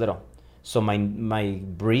when I was little, so my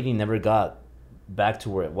breathing never got back to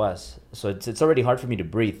where it was. So it's already hard for me to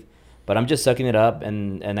breathe, but I'm just sucking it up,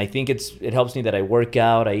 and I think it helps me that I work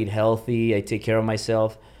out, I eat healthy, I take care of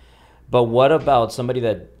myself. But what about somebody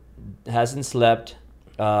that hasn't slept,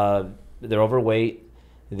 they're overweight,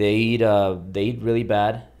 they eat really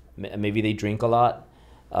bad, maybe they drink a lot,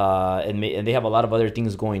 and they have a lot of other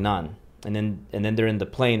things going on, and then they're in the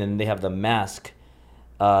plane and they have the mask.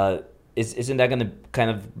 Isn't that going to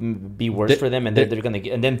kind of be worse for them? And they're going to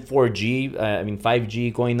get, and then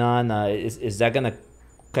 5G going on. Is that going to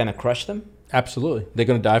kind of crush them? Absolutely. They're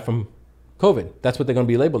going to die from COVID. That's what they're going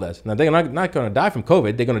to be labeled as. Now, they're not going to die from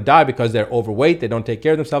COVID. They're going to die because they're overweight. They don't take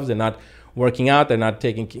care of themselves. They're not working out. They're not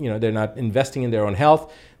they're not investing in their own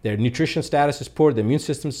health. Their nutrition status is poor. Their immune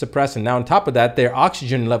system is suppressed. And now on top of that, their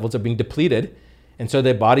oxygen levels are being depleted. And so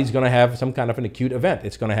their body's going to have some kind of an acute event.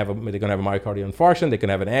 They're going to have a myocardial infarction. They can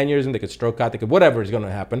have an aneurysm. They could stroke out. Whatever is going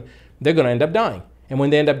to happen. They're going to end up dying. And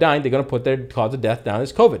when they end up dying, they're going to put their cause of death down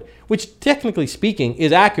as COVID, which technically speaking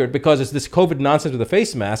is accurate because it's this COVID nonsense with a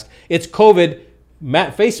face mask. It's COVID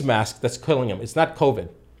face mask that's killing them. It's not COVID.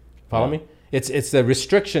 Follow me? It's the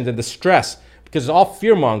restrictions and the stress because it's all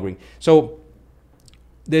fear mongering. So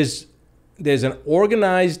there's there's an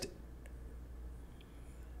organized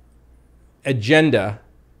agenda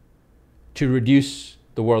to reduce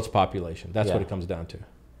the world's population. That's what it comes down to.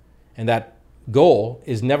 And that goal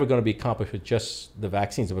is never going to be accomplished with just the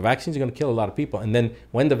vaccines. The vaccines are going to kill a lot of people. And then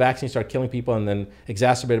when the vaccines start killing people and then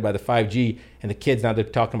exacerbated by the 5G and the kids, now they're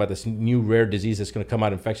talking about this new rare disease that's going to come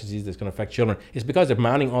out, infectious disease that's going to affect children. It's because they're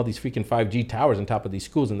mounting all these freaking 5G towers on top of these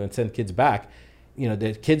schools and then send kids back. You know,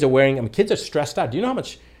 the kids are wearing, I mean, kids are stressed out. Do you know how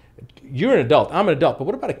much, you're an adult, I'm an adult, but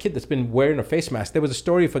what about a kid that's been wearing a face mask? There was a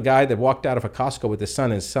story of a guy that walked out of a Costco with his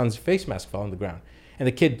son and his son's face mask fell on the ground. And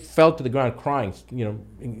the kid fell to the ground crying, you know,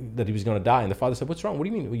 that he was going to die. And the father said, "What's wrong? What do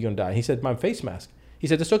you mean you're going to die?" He said, "My face mask." He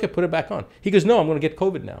said, "It's okay, put it back on." He goes, "No, I'm going to get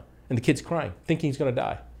COVID now." And the kid's crying, thinking he's going to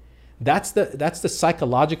die. That's the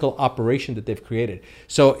psychological operation that they've created.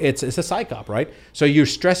 So it's a psych op, right? So you're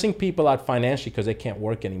stressing people out financially because they can't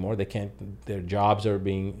work anymore. They can't. Their jobs are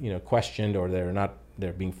being, you know, questioned, or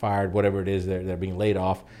they're being fired. Whatever it is, they're being laid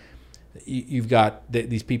off. You've got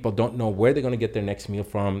these people don't know where they're going to get their next meal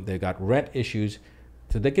from. They've got rent issues.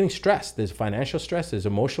 So they're getting stressed. There's financial stress, there's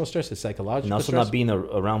emotional stress, there's psychological stress. And also not being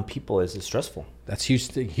around people is stressful. That's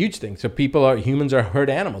huge thing. So humans are herd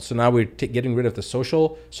animals. So now we're getting rid of the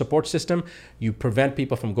social support system. You prevent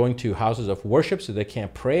people from going to houses of worship so they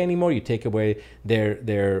can't pray anymore. You take away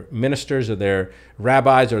their ministers or their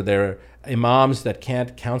rabbis or their imams that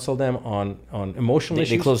can't counsel them on emotional issues.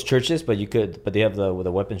 They close churches, but they have the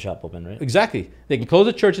weapon shop open, right? Exactly. They can close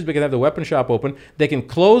the churches, they can have the weapon shop open. They can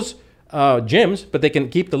close gyms, but they can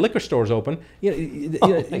keep the liquor stores open.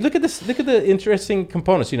 Look at this. Look at the interesting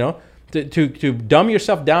components. You know, to dumb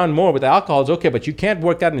yourself down more with alcohol is okay, but you can't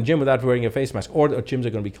work out in the gym without wearing a face mask, or the gyms are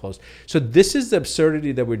going to be closed. So this is the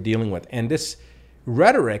absurdity that we're dealing with, and this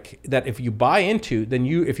rhetoric that if you buy into, then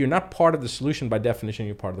if you're not part of the solution, by definition,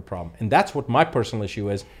 you're part of the problem. And that's what my personal issue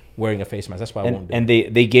is: wearing a face mask. That's why I won't do it. And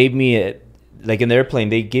they gave me like in the airplane,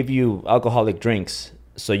 they give you alcoholic drinks,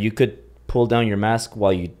 so you could pull down your mask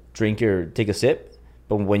while you take a sip,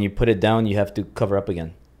 but when you put it down, you have to cover up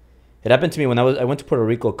again. It happened to me when I went to Puerto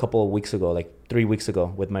Rico a couple of weeks ago, like 3 weeks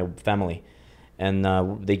ago, with my family, and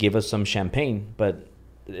they gave us some champagne, but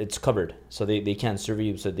it's covered, so they can't serve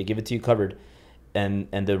you. So they give it to you covered, and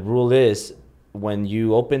the rule is when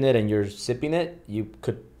you open it and you're sipping it, you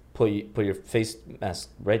could put your face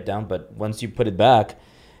mask right down, but once you put it back,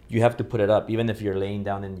 you have to put it up, even if you're laying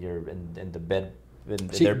down in the bed.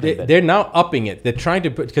 See, they're now upping it. They're trying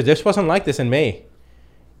to put, because this wasn't like this in May.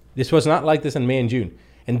 This was not like this in May and June,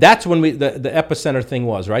 and that's when the epicenter thing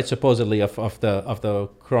was, right? Supposedly of the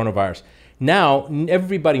coronavirus. Now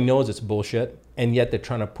everybody knows it's bullshit, and yet they're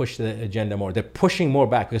trying to push the agenda more. They're pushing more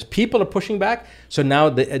back because people are pushing back. So now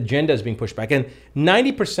the agenda is being pushed back, and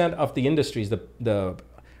 90% of the industries, the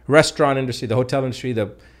restaurant industry, the hotel industry,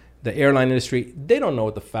 the airline industry, they don't know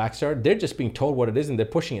what the facts are. They're just being told what it is and they're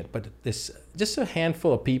pushing it. But this just a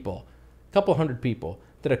handful of people, a couple hundred people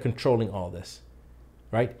that are controlling all this,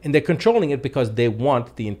 right? And they're controlling it because they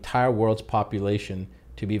want the entire world's population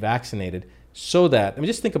to be vaccinated so that, I mean,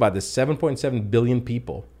 just think about this, 7.7 billion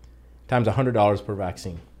people times $100 per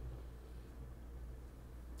vaccine.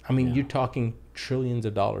 I mean, you're talking trillions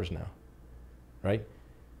of dollars now, right?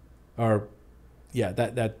 Or yeah,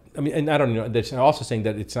 that I mean, and I don't know. They're also saying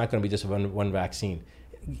that it's not going to be just one vaccine.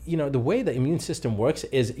 You know, the way the immune system works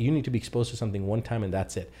is you need to be exposed to something one time and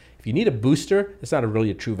that's it. If you need a booster, it's not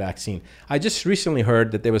really a true vaccine. I just recently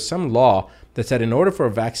heard that there was some law that said in order for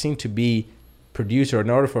a vaccine to be produced or in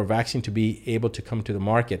order for a vaccine to be able to come to the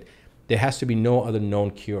market, there has to be no other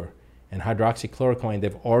known cure. And hydroxychloroquine,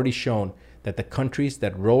 they've already shown that the countries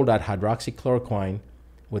that rolled out hydroxychloroquine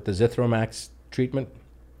with the Zithromax treatment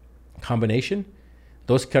combination,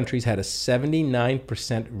 those countries had a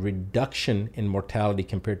 79% reduction in mortality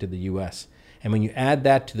compared to the US. And when you add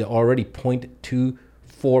that to the already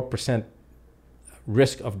 0.24%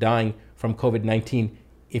 risk of dying from COVID-19,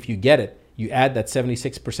 if you get it, you add that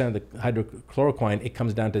 76% of the hydrochloroquine, it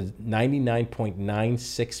comes down to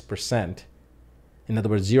 99.96%. In other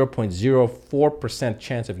words, 0.04%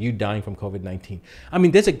 chance of you dying from COVID-19. I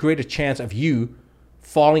mean, there's a greater chance of you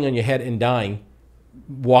falling on your head and dying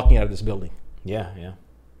walking out of this building. Yeah.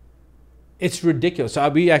 It's ridiculous. So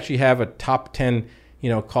we actually have a top 10,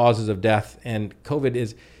 causes of death, and COVID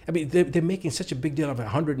is, I mean, they're making such a big deal of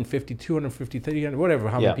 150, 250, 300, whatever,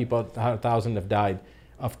 how many people, 1,000 have died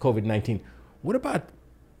of COVID-19. What about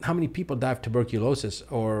how many people die of tuberculosis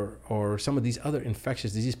or some of these other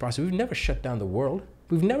infectious disease processes? We've never shut down the world.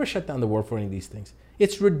 We've never shut down the world for any of these things.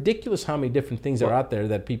 It's ridiculous how many different things are out there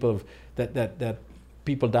that people have, that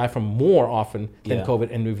people die from more often than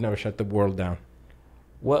COVID, and we've never shut the world down.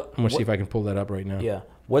 What? I'm gonna see if I can pull that up right now. Yeah.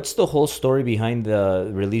 What's the whole story behind the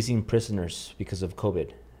releasing prisoners because of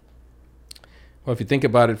COVID? Well, if you think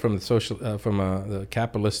about it from the the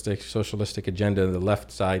capitalistic, socialistic agenda, the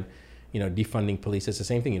left side, defunding police, it's the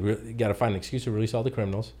same thing. You got to find an excuse to release all the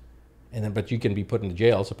criminals, and then but you can be put into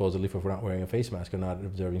jail supposedly for not wearing a face mask or not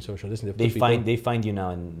observing social distancing. They find you now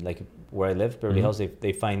in like where I live, Beverly Hills.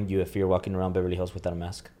 They find you if you're walking around Beverly Hills without a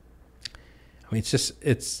mask. I mean,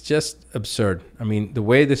 it's just absurd. I mean, the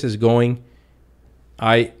way this is going,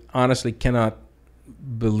 I honestly cannot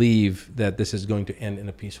believe that this is going to end in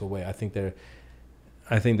a peaceful way. I think they're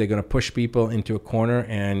going to push people into a corner,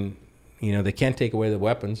 and they can't take away the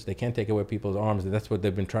weapons. They can't take away people's arms. That's what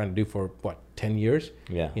they've been trying to do for 10 years.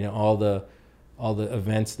 Yeah. All the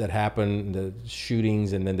events that happen, the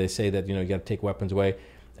shootings, and then they say that you got to take weapons away.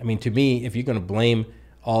 I mean, to me, if you're going to blame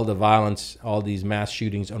all the violence, all these mass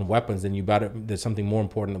shootings on weapons, then there's something more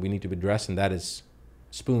important that we need to address, and that is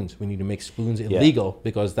spoons. We need to make spoons illegal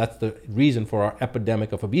because that's the reason for our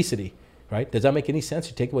epidemic of obesity. Right? Does that make any sense?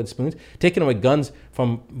 You take away the spoons. Taking away guns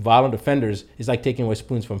from violent offenders is like taking away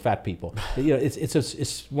spoons from fat people.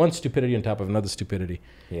 It's one stupidity on top of another stupidity.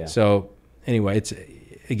 Yeah. So anyway, it's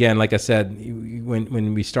again, like I said,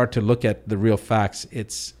 when we start to look at the real facts,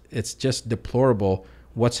 it's just deplorable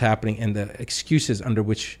what's happening and the excuses under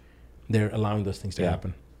which they're allowing those things to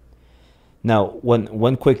happen. Now,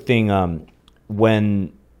 one quick thing,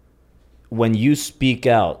 when you speak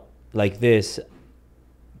out like this,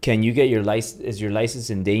 can you get your license? Is your license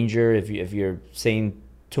in danger if you're saying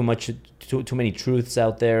too many truths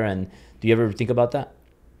out there? And do you ever think about that?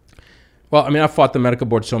 Well, I mean, I've fought the medical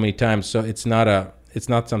board so many times, so it's not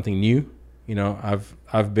something new.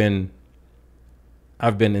 I've been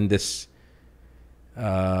in this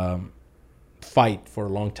fight for a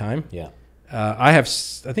long time. Yeah. I have,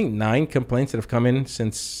 I think, 9 complaints that have come in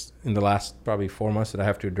since in the last probably 4 months that I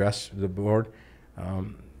have to address the board.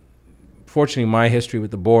 Fortunately, my history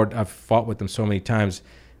with the board, I've fought with them so many times.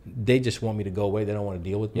 They just want me to go away. They don't want to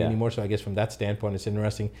deal with me anymore. So I guess from that standpoint, it's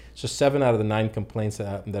interesting. So 7 out of the 9 complaints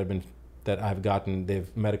that I've gotten, the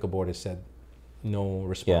medical board has said no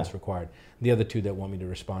response required. The other 2 that want me to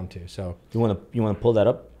respond to. So you want to pull that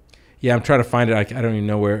up? Yeah, I'm trying to find it. I don't even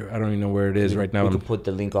know where it is right now. We can put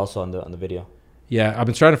the link also on the video. Yeah, I've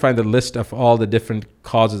been trying to find the list of all the different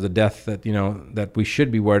causes of death that that we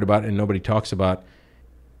should be worried about and nobody talks about.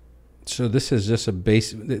 So this is just a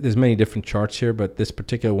base. There's many different charts here, but this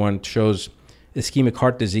particular one shows ischemic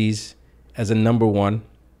heart disease as a number 1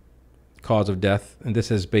 cause of death, and this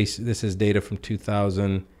is data from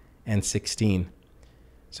 2016.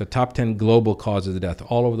 So top 10 global causes of death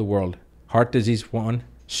all over the world: heart disease 1,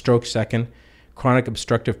 stroke 2nd, chronic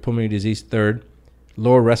obstructive pulmonary disease 3rd,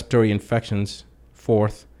 lower respiratory infections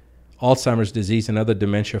 4th, Alzheimer's disease and other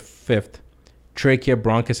dementia 5th, trachea,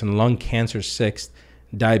 bronchus, and lung cancer 6th.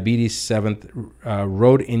 Diabetes 7th,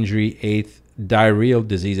 road injury 8th, diarrheal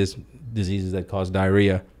diseases that cause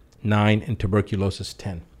diarrhea 9, and tuberculosis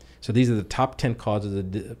 10. So these are the top 10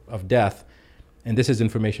 causes of death, and this is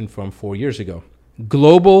information from 4 years ago.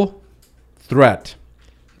 Global threat.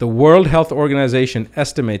 The World Health Organization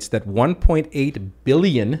estimates that 1.8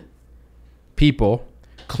 billion people,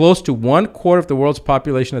 close to 1/4 of the world's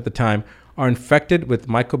population at the time, are infected with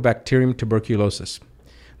Mycobacterium tuberculosis,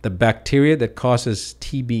 the bacteria that causes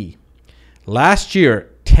TB. Last year,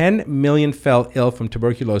 10 million fell ill from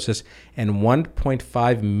tuberculosis and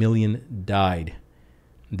 1.5 million died.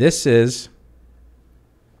 This is...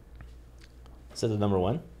 Is that the number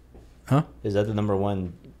 1? Huh? Is that the number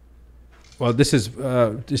 1? Well, this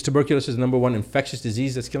tuberculosis is the number 1 infectious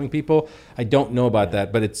disease that's killing people. I don't know about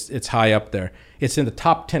that, but it's high up there. It's in the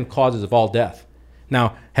top 10 causes of all death.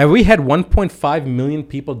 Now, have we had 1.5 million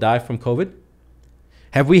people die from COVID?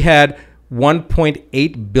 Have we had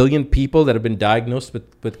 1.8 billion people that have been diagnosed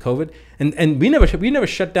with COVID? And we never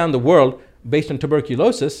shut down the world based on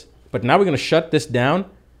tuberculosis, but now we're going to shut this down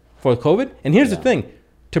for COVID? And here's the thing.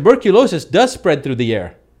 Tuberculosis does spread through the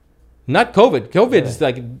air, not COVID. COVID is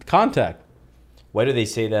like contact. Why do they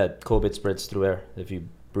say that COVID spreads through air if you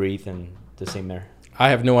breathe in the same air? I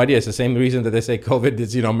have no idea. It's the same reason that they say COVID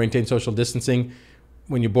is, maintain social distancing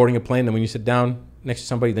when you're boarding a plane, and when you sit down next to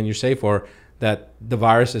somebody, then you're safe, or that the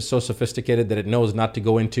virus is so sophisticated that it knows not to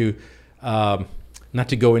go into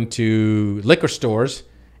liquor stores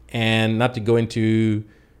and not to go into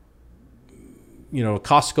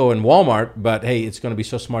Costco and Walmart, but hey, it's going to be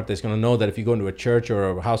so smart that it's going to know that if you go into a church or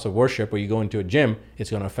a house of worship or you go into a gym,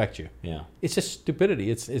 it's going to affect you. Yeah, it's just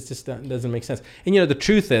stupidity. It's just that doesn't make sense. And the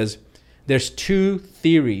truth is, there's 2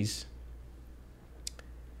 theories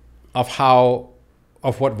of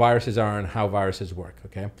what viruses are and how viruses work.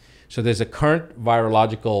 Okay, So there's a current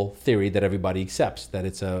virological theory that everybody accepts, that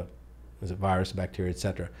it's a virus, bacteria,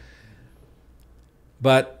 etc.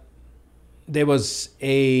 But there was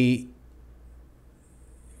a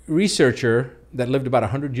researcher that lived about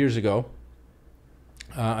 100 years ago.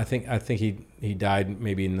 I think he died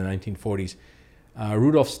maybe in the 1940s.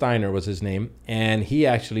 Rudolf Steiner was his name, and he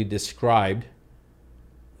actually described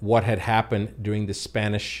what had happened during the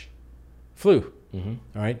Spanish flu. Mm-hmm.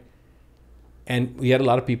 All right. And we had a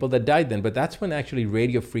lot of people that died then, but that's when actually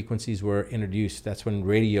radio frequencies were introduced. That's when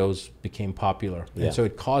radios became popular. Yeah. And so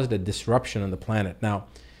it caused a disruption on the planet. Now,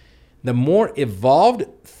 the more evolved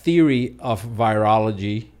theory of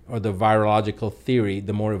virology, or the virological theory,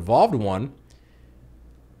 the more evolved one,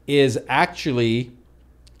 is actually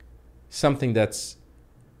something that's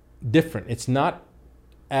different. It's not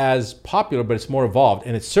as popular, but it's more evolved.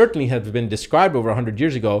 And it certainly has been described over 100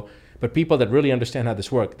 years ago. But people that really understand how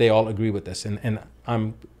this works, they all agree with this. And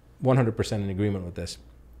I'm 100% in agreement with this.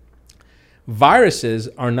 Viruses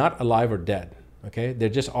are not alive or dead, okay? They're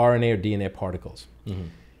just RNA or DNA particles. Mm-hmm.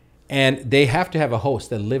 And they have to have a host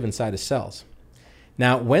that live inside the cells.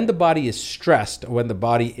 Now, when the body is stressed, or when the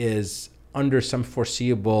body is under some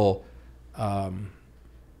foreseeable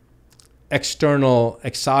external,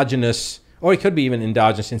 exogenous, or it could be even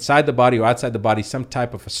endogenous, inside the body or outside the body, some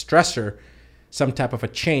type of a stressor, some type of a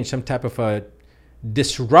change, some type of a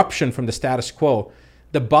disruption from the status quo,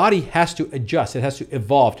 the body has to adjust. It has to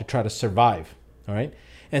evolve to try to survive, all right?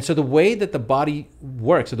 And so the way that the body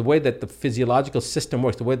works, or the way that the physiological system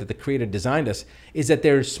works, the way that the Creator designed us, is that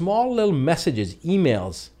there are small little messages,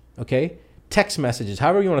 emails, okay, text messages,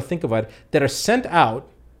 however you want to think about it, that are sent out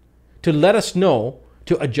to let us know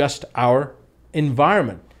to adjust our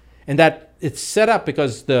environment. And that it's set up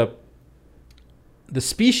because the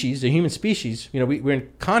species, the human species, we're in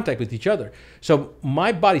contact with each other. So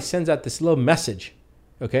my body sends out this little message,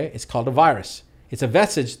 okay? It's called a virus. It's a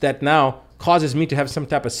message that now causes me to have some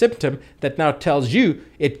type of symptom that now tells you,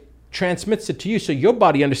 it transmits it to you. So your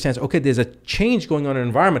body understands, okay, there's a change going on in the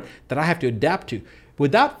environment that I have to adapt to.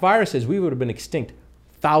 Without viruses, we would have been extinct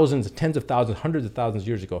thousands, tens of thousands, hundreds of thousands of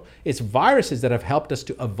years ago. It's viruses that have helped us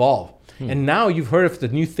to evolve. And now you've heard of the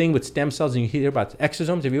new thing with stem cells, and you hear about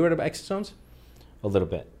exosomes. Have you heard about exosomes? A little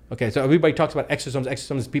bit. Okay, so everybody talks about exosomes.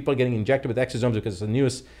 Exosomes, people are getting injected with exosomes because it's the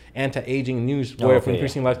newest anti-aging, newest way of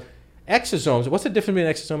increasing life. Exosomes, what's the difference between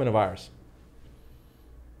an exosome and a virus?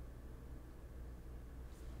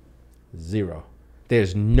 Zero.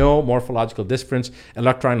 There's no morphological difference.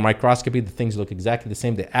 Electron microscopy, the things look exactly the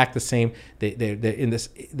same. They act the same. They're in this.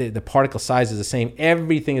 The particle size is the same.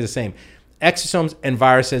 Everything is the same. Exosomes and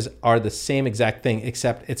viruses are the same exact thing,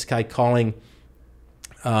 except it's like calling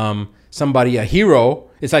somebody a hero.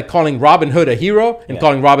 It's like calling Robin Hood a hero and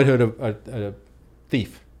calling Robin Hood a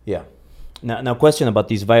thief. Yeah. Now, question about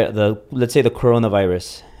these let's say the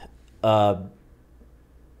coronavirus.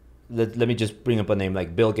 Let me just bring up a name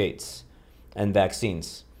like Bill Gates and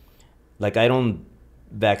vaccines. Like we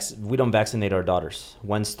don't vaccinate our daughters.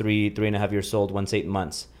 One's 3.5 years old, one's 8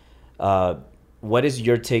 months. What is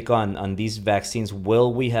your take on these vaccines?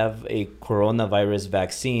 Will we have a coronavirus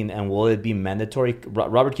vaccine, and will it be mandatory?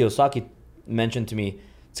 Robert Kiyosaki mentioned to me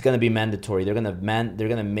it's going to be mandatory. They're going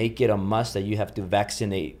to make it a must that you have to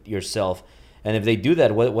vaccinate yourself. And if they do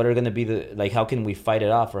that, what are going to be how can we fight it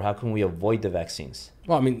off, or how can we avoid the vaccines?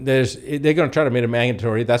 Well, I mean, they're going to try to make it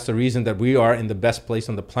mandatory. That's the reason that we are in the best place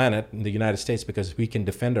on the planet, in the United States, because we can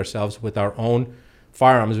defend ourselves with our own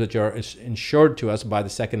firearms, which are insured to us by the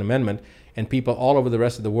Second Amendment. And people all over the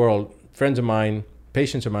rest of the world, friends of mine,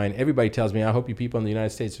 patients of mine, everybody tells me, I hope you people in the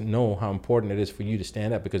United States know how important it is for you to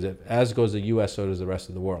stand up, because as goes the U.S., so does the rest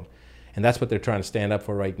of the world. And that's what they're trying to stand up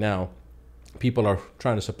for right now. People are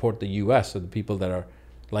trying to support the U.S., so the people that are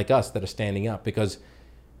like us that are standing up, because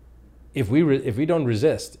if we don't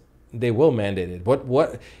resist, they will mandate it.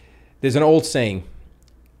 What? There's an old saying: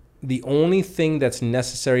 the only thing that's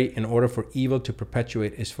necessary in order for evil to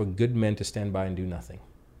perpetuate is for good men to stand by and do nothing.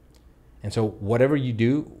 And so whatever you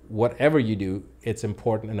do, it's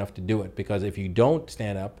important enough to do it, because if you don't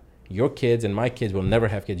stand up, your kids and my kids will never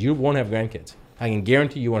have kids. You won't have grandkids. I can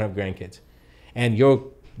guarantee you won't have grandkids. And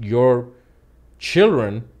your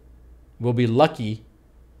children will be lucky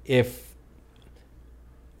if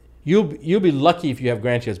you'll be lucky if you have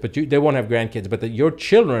grandkids, but they won't have grandkids. But your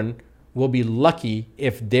children will be lucky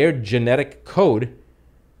if their genetic code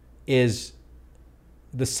is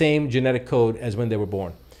the same genetic code as when they were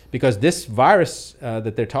born. Because this virus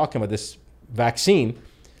that they're talking about, this vaccine,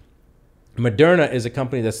 Moderna is a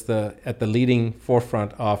company that's at the leading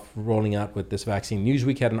forefront of rolling out with this vaccine.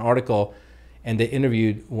 Newsweek had an article, and they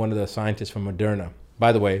interviewed one of the scientists from Moderna.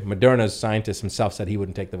 By the way, Moderna's scientist himself said he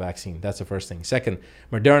wouldn't take the vaccine. That's the first thing. Second,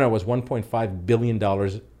 Moderna was $1.5 billion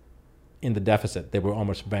in the deficit. They were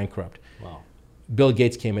almost bankrupt. Wow. Bill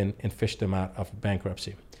Gates came in and fished them out of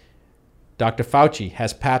bankruptcy. Dr. Fauci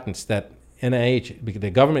has patents that NIH, the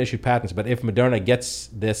government issued patents, but if Moderna gets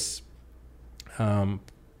this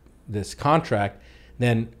this contract,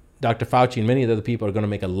 then Dr. Fauci and many of the other people are going to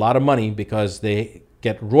make a lot of money because they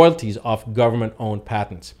get royalties off government-owned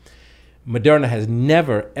patents. Moderna has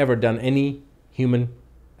never, ever done any human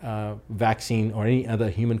vaccine or any other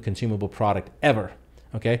human consumable product ever.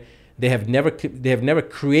 Okay, they have never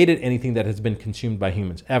created anything that has been consumed by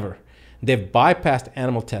humans ever. They've bypassed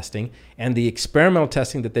animal testing, and the experimental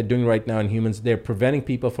testing that they're doing right now in humans, they're preventing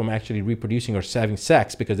people from actually reproducing or having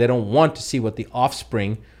sex because they don't want to see what the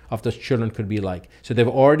offspring of those children could be like. So they've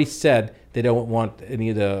already said they don't want any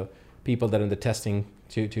of the people that are in the testing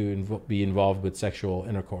to be involved with sexual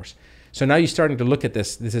intercourse. So now you're starting to look at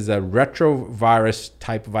this. This is a retrovirus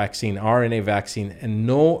type vaccine, RNA vaccine, and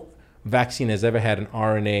no vaccine has ever had an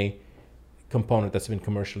RNA component that's been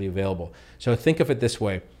commercially available. So think of it this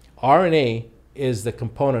way. RNA is the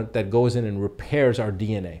component that goes in and repairs our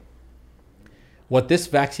DNA. What this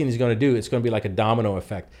vaccine is going to do, it's going to be like a domino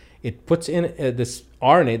effect. It puts in this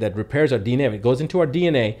RNA that repairs our DNA. It goes into our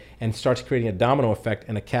DNA and starts creating a domino effect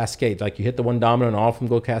and a cascade. Like you hit the one domino and all of them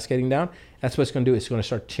go cascading down. That's what it's going to do. It's going to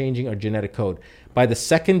start changing our genetic code. By the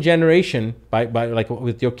second generation, by like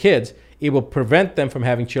with your kids, it will prevent them from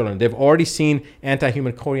having children. They've already seen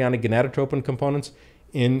anti-human chorionic gonadotropin components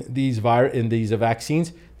in these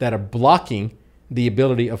vaccines that are blocking the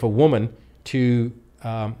ability of a woman to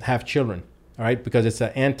have children. All right, because it's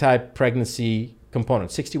an anti-pregnancy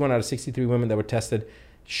component. 61 out of 63 women that were tested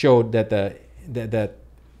showed that that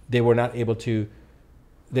they were not able to.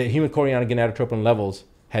 The human chorionic gonadotropin levels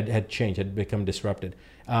had changed, had become disrupted.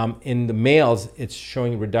 In the males, it's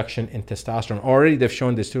showing reduction in testosterone. Already they've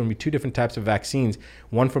shown there's going to be two different types of vaccines,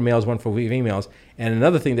 one for males, one for females. And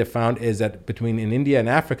another thing they found is that in India and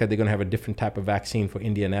Africa, they're going to have a different type of vaccine for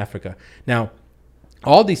India and Africa. Now,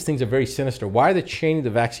 all these things are very sinister. Why are they changing the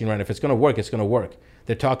vaccine right now? If it's going to work, it's going to work.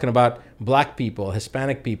 They're talking about black people,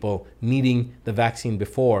 Hispanic people needing the vaccine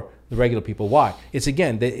before the regular people. Why? It's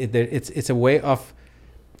again, it's a way of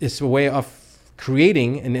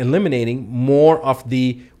creating and eliminating more of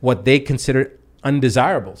what they consider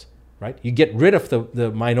undesirables, right? You get rid of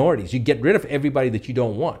the minorities. You get rid of everybody that you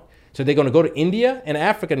don't want. So they're going to go to India and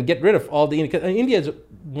Africa and get rid of all the... India is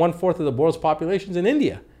 1/4 of the world's population is in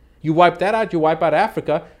India. You wipe that out, you wipe out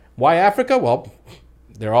Africa. Why Africa? Well,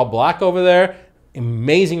 they're all black over there.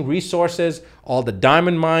 Amazing resources, all the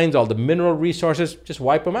diamond mines, all the mineral resources, just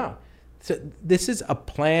wipe them out. So this is a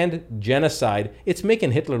planned genocide. It's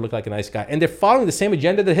making Hitler look like a nice guy. And they're following the same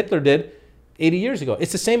agenda that Hitler did 80 years ago.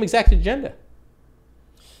 It's the same exact agenda.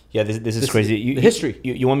 Yeah, this is crazy. The history.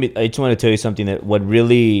 You want me? I just want to tell you something that what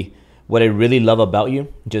I really love about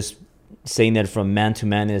you, just saying that from man to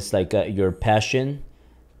man, is like your passion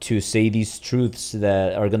to say these truths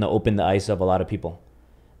that are going to open the eyes of a lot of people.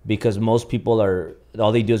 Because most people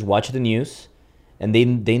all they do is watch the news, and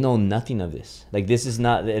they know nothing of this. Like this is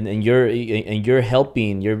not, and you're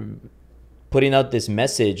helping, you're putting out this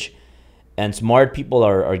message, and smart people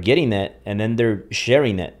are getting it, and then they're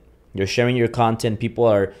sharing it. You're sharing your content. People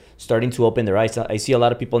are starting to open their eyes. I see a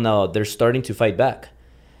lot of people now, they're starting to fight back.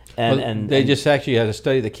 They just actually had a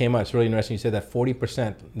study that came out. It's really interesting. You said that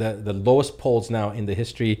 40%, the lowest polls now in the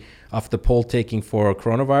history of the poll taking for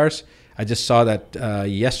coronavirus. I just saw that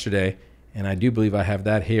yesterday, and I do believe I have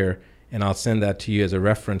that here, and I'll send that to you as a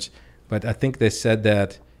reference. But I think they said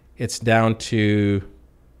that it's down to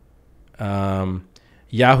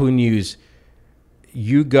Yahoo News,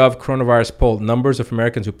 YouGov coronavirus poll, numbers of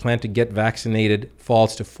Americans who plan to get vaccinated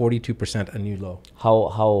falls to 42%, a new low.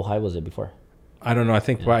 How high was it before? I don't know. I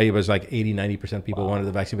think probably it was like 80, 90% people wanted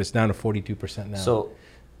the vaccine, but it's down to 42% now.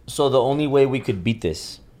 So the only way we could beat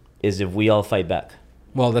this is if we all fight back.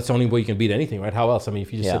 Well, that's the only way you can beat anything, right? How else? I mean,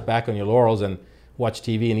 if you just sit back on your laurels and watch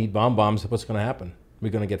TV and eat bonbons, what's going to happen? We're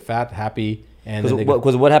going to get fat, happy, and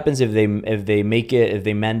because what happens if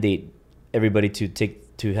they mandate everybody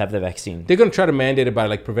to have the vaccine? They're going to try to mandate it by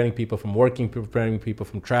like preventing people from working, preventing people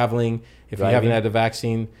from traveling. If you haven't had the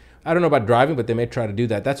vaccine, I don't know about driving, but they may try to do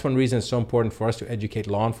that. That's one reason it's so important for us to educate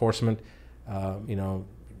law enforcement.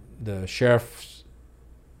 The sheriffs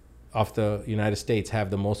of the United States have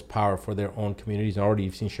the most power for their own communities. And already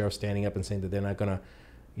you've seen sheriffs standing up and saying that they're not going to,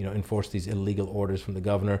 enforce these illegal orders from the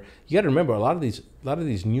governor. You got to remember, a lot of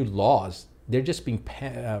these new laws, they're just being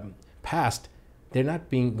passed. They're not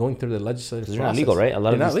going through the legislative process. They're not legal, right?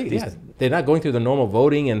 They're not going through the normal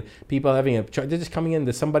voting and people having they're just coming in.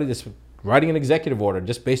 There's somebody that's writing an executive order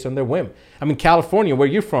just based on their whim. I mean, California, where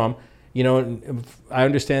you're from, you know, I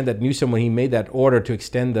understand that Newsom, when he made that order to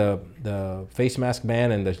extend the face mask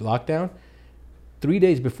ban and the lockdown, 3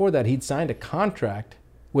 days before that, he'd signed a contract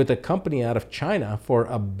with a company out of China for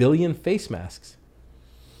 1 billion face masks.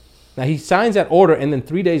 Now, he signs that order, and then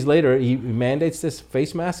 3 days later, he mandates this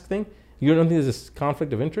face mask thing. You don't think there's a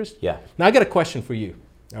conflict of interest? Yeah. Now, I got a question for you,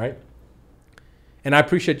 all right? And I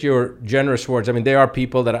appreciate your generous words. I mean, there are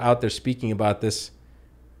people that are out there speaking about this.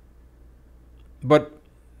 But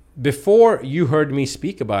before you heard me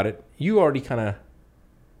speak about it, you already kind of,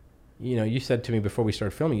 you know, you said to me before we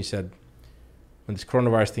started filming, you said, when this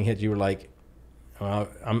coronavirus thing hit, you were like,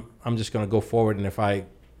 I'm just going to go forward, and if I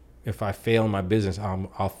fail in my business,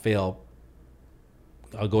 I'll fail.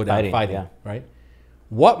 I'll go down fighting, yeah. Right?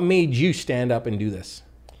 What made you stand up and do this?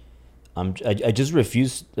 I just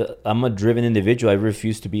refuse. I'm a driven individual. I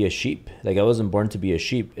refuse to be a sheep. Like, I wasn't born to be a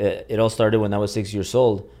sheep. It all started when I was 6 years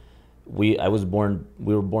old. We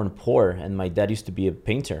were born poor, and my dad used to be a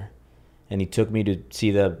painter, and he took me to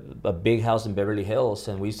see a big house in Beverly Hills,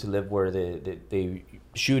 and we used to live where the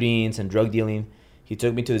shootings and drug dealing. He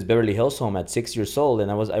took me to this Beverly Hills home at 6 years old,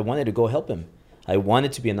 and I wanted to go help him. I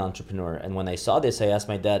wanted to be an entrepreneur, and when I saw this, I asked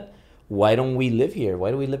my dad, why don't we live here?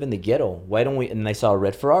 Why do we live in the ghetto? Why don't we? And I saw a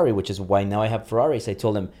red Ferrari, which is why now I have Ferraris. I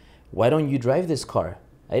told him, why don't you drive this car?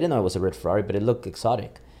 I didn't know it was a red Ferrari, but it looked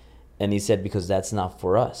exotic. And he said, because that's not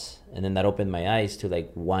for us. And then that opened my eyes to,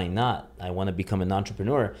 like, why not? I want to become an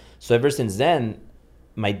entrepreneur. So ever since then,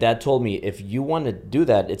 my dad told me, if you want to do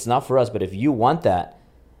that, it's not for us, but if you want that,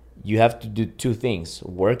 you have to do two things: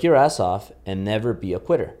 work your ass off and never be a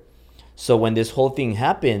quitter. So when this whole thing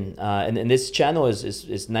happened, and this channel is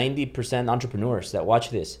 90% entrepreneurs that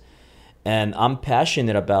watch this, and I'm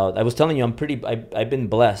passionate about, I was telling you, I've been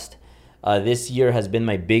blessed. This year has been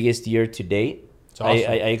my biggest year to date. It's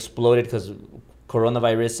awesome. I exploded because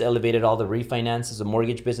coronavirus elevated all the refinances. The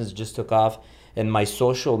mortgage business just took off, and my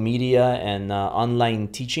social media and online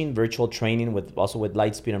teaching, virtual training with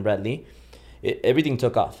Lightspeed and Brad Lee, everything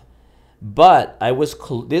took off. But I was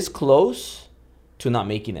this close to not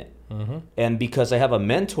making it. Mm-hmm. And because I have a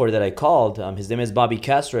mentor that I called, his name is Bobby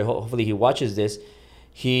Castro. Hopefully he watches this.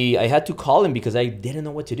 I had to call him because I didn't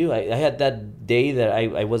know what to do. I had that day that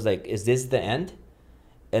I was like, is this the end?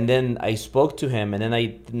 And then I spoke to him, and then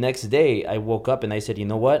the next day I woke up and I said, you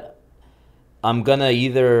know what? I'm gonna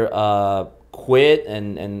either quit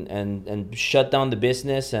and shut down the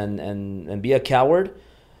business and be a coward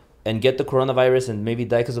and get the coronavirus and maybe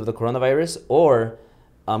die because of the coronavirus, or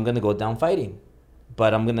I'm gonna go down fighting.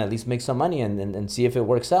 But I'm gonna at least make some money and see if it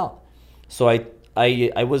works out. So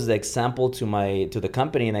I was the example to the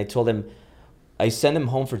company, and I told them, I sent them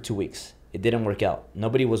home for 2 weeks. It didn't work out.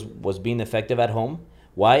 Nobody was being effective at home.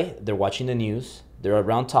 Why? They're watching the news. They're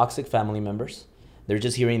around toxic family members. They're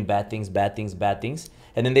just hearing bad things.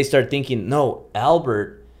 And then they start thinking, no,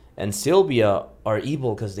 Albert and Sylvia are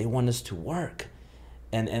evil because they want us to work.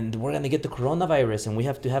 And we're going to get the coronavirus, and we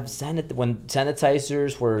have to have when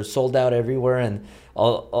sanitizers were sold out everywhere, and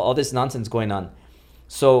all this nonsense going on.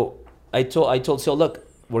 So I told Sil, look,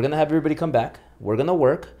 we're going to have everybody come back. We're going to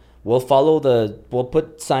work. We'll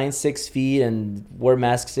put signs 6 feet and wear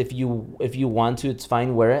masks if you want to. It's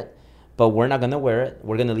fine, wear it. But we're not going to wear it.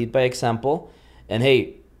 We're going to lead by example. And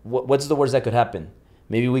hey, what's the worst that could happen?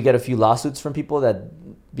 Maybe we get a few lawsuits from people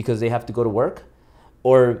because they have to go to work.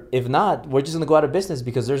 Or if not, we're just going to go out of business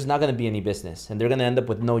because there's not going to be any business. And they're going to end up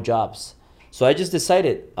with no jobs. So I just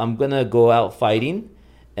decided I'm going to go out fighting,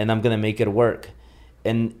 and I'm going to make it work.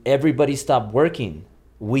 And everybody stopped working.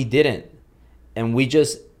 We didn't. And we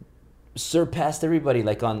just surpassed everybody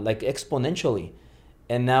like exponentially.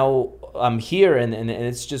 And now I'm here, and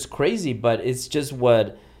it's just crazy, but it's just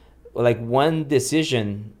one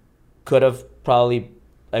decision could have probably,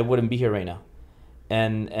 I wouldn't be here right now.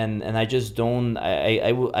 And I just don't,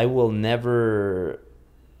 I will never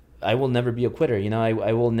be a quitter. You know,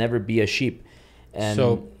 I will never be a sheep. And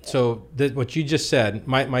so what you just said,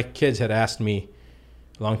 my kids had asked me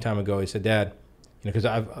a long time ago. He said, Dad, you know, because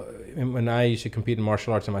when I used to compete in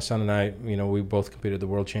martial arts, and my son and I, you know, we both competed at the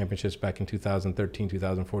World Championships back in 2013,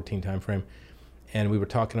 2014 timeframe, and we were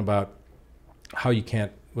talking about how you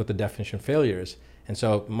can't, what the definition of failure is. And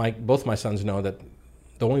so both my sons know that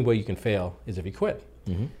the only way you can fail is if you quit.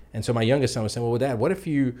 Mm-hmm. And so my youngest son was saying, well, Dad, what if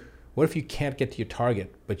you can't get to your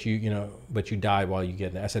target, but you die while you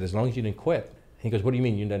get there? I said, as long as you didn't quit. And he goes, what do you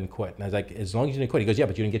mean you didn't quit? And I was like, as long as you didn't quit. He goes, yeah,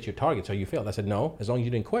 but you didn't get to your target, so you failed. I said, no, as long as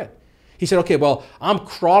you didn't quit. He said, okay, well, I'm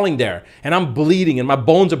crawling there, and I'm bleeding, and my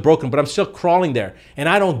bones are broken, but I'm still crawling there, and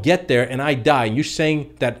I don't get there, and I die. And you're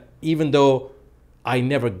saying that even though I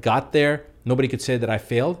never got there, nobody could say that I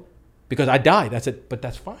failed? because I died. I said, but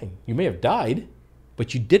that's fine. You may have died,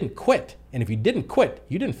 but you didn't quit. And if you didn't quit,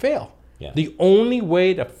 you didn't fail. Yeah. The only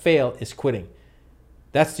way to fail is quitting.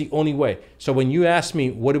 That's the only way. So when you ask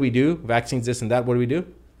me, what do we do? Vaccines, this and that, what do we do?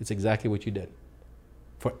 It's exactly what you did.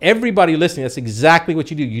 For everybody listening, that's exactly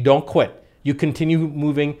what you do. You don't quit. You continue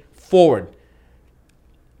moving forward.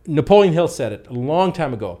 Napoleon Hill said it a long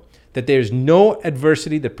time ago, that there's no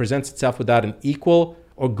adversity that presents itself without an equal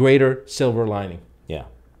or greater silver lining. Yeah.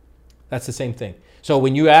 That's the same thing. So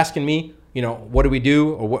when you asking me, what do we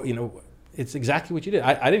do? Or what, it's exactly what you did.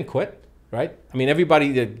 I didn't quit, right? I mean,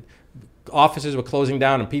 everybody, the offices were closing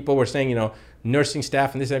down and people were saying, nursing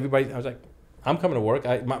staff and this, everybody, I was like, I'm coming to work.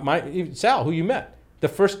 Sal, who you met, the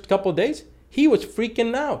first couple of days, he was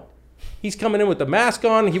freaking out. He's coming in with the mask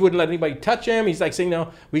on. He wouldn't let anybody touch him. He's like saying,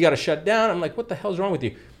 we got to shut down. I'm like, what the hell's wrong with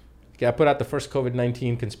you? Okay, I put out the first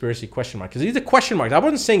COVID-19 conspiracy question mark. Because these are question marks. I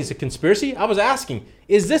wasn't saying it's a conspiracy. I was asking,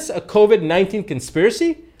 is this a COVID-19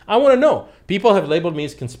 conspiracy? I want to know. People have labeled me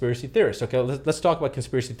as conspiracy theorist. Okay, let's talk about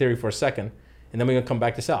conspiracy theory for a second. And then we're going to come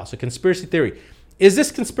back to Sal. So conspiracy theory. Is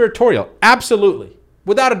this conspiratorial? Absolutely.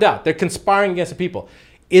 Without a doubt. They're conspiring against the people.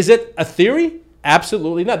 Is it a theory?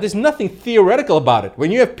 Absolutely not. There's nothing theoretical about it. When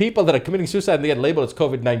you have people that are committing suicide and they get labeled as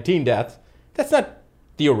COVID-19 deaths, that's not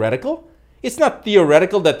theoretical. It's not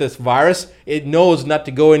theoretical that this virus, it knows not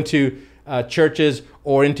to go into churches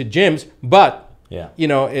or into gyms, but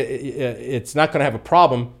it's not going to have a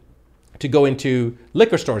problem to go into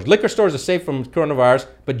liquor stores. Liquor stores are safe from coronavirus,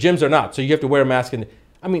 but gyms are not. So you have to wear a mask.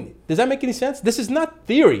 Does that make any sense? This is not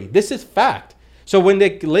theory. This is fact. So when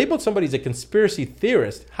they labeled somebody as a conspiracy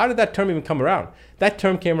theorist, how did that term even come around? That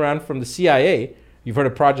term came around from the CIA. You've heard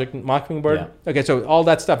of Project Mockingbird? Yeah. Okay, so all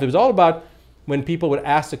that stuff. It was all about when people would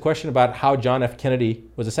ask the question about how John F. Kennedy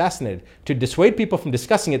was assassinated. To dissuade people from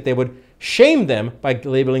discussing it, they would shame them by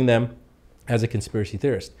labeling them as a conspiracy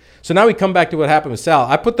theorist. So now we come back to what happened with Sal.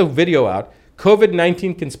 I put the video out,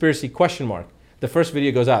 COVID-19 conspiracy question mark. The first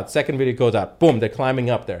video goes out. Second video goes out. Boom, they're climbing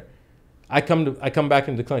up there. I come back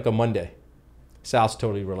into the clinic on Monday. Sal's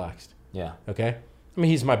totally relaxed. Yeah. Okay?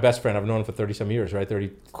 He's my best friend. I've known him for 30-some years, right?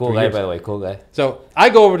 Cool guy, years. by the way. Cool guy. So I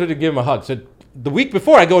go over to give him a hug. So the week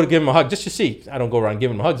before I go to give him a hug, just to see. I don't go around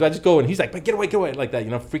giving him hugs. I just go and he's like, get away, like that,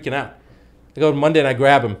 freaking out. I go to Monday and I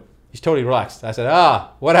grab him. He's totally relaxed. I said,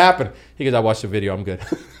 what happened? He goes, I watched the video. I'm good.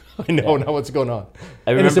 I know now what's going on.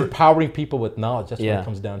 And it's empowering people with knowledge. That's what it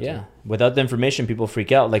comes down to. Yeah. Without the information, people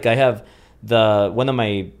freak out. Like I have I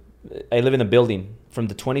live in a building. From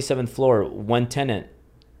the 27th floor, one tenant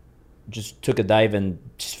just took a dive and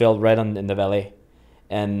just fell right in the valet.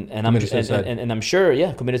 And I'm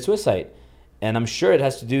sure, committed suicide. And I'm sure it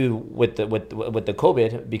has to do with the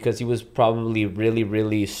COVID because he was probably really,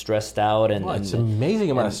 really stressed out. It's an amazing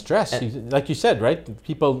amount of stress. Like you said, right?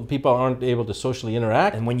 People aren't able to socially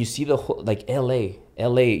interact. And when you see the whole, like LA,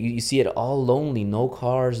 you see it all lonely, no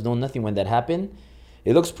cars, no nothing. When that happened,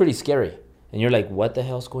 it looks pretty scary. And you're like, what the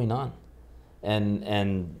hell's going on?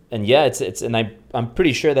 And yeah, I'm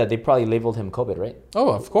pretty sure that they probably labeled him COVID, right? Oh,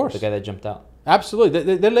 of course. The guy that jumped out.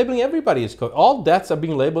 Absolutely. They're labeling everybody as COVID. All deaths are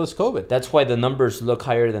being labeled as COVID. That's why the numbers look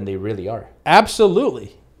higher than they really are.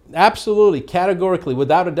 Absolutely. Categorically,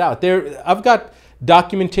 without a doubt. I've got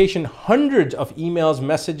documentation, hundreds of emails,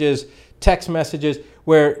 messages, text messages,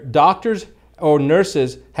 where doctors or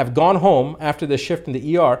nurses have gone home after the shift in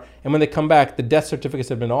the ER, and when they come back, the death certificates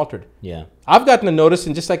have been altered. Yeah. I've gotten a notice,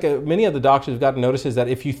 and just like many of the doctors have gotten notices, that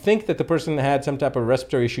if you think that the person had some type of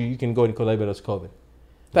respiratory issue, you can go and label it as COVID.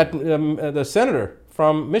 That the senator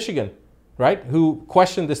from Michigan, right, who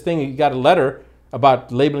questioned this thing, he got a letter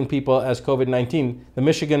about labeling people as COVID-19. The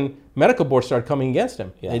Michigan Medical Board started coming against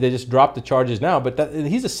him. Yeah. They just dropped the charges now, but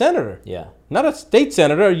he's a senator. Yeah. Not a state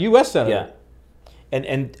senator, a U.S. senator. Yeah.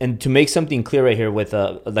 And to make something clear right here with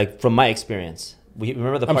like from my experience, we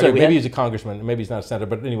remember the party. Maybe he's a congressman, maybe he's not a senator,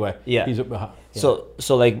 but anyway. Yeah. So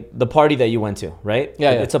like the party that you went to, right?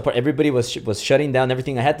 Yeah. It's everybody was shutting down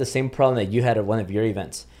everything. I had the same problem that you had at one of your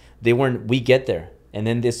events. We get there, and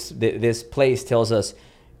then this place tells us,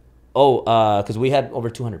 because we had over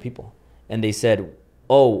 200 people, and they said,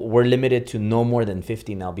 we're limited to no more than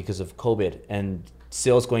 50 now because of COVID, and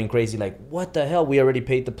sales going crazy. Like, what the hell? We already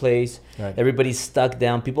paid the place. Right. Everybody's stuck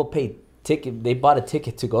down. People paid ticket. They bought a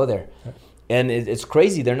ticket to go there. Right. And it's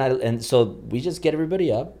crazy. They're not. And so we just get everybody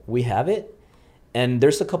up. We have it. And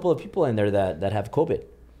there's a couple of people in there that have COVID.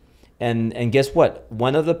 And guess what?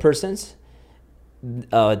 One of the persons,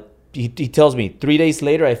 he tells me 3 days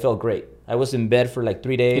later, I felt great. I was in bed for like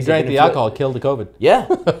 3 days. He drank the alcohol, killed the COVID. Yeah.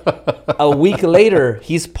 A week later,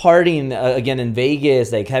 he's partying again in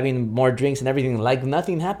Vegas, like having more drinks and everything, like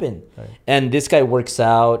nothing happened. Right. And this guy works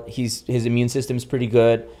out. His immune system's pretty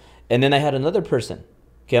good. And then I had another person.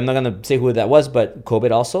 Okay, I'm not gonna say who that was, but COVID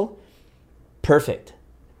also. Perfect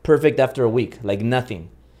after a week, like nothing.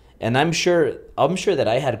 And I'm sure that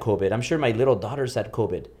I had COVID. I'm sure my little daughters had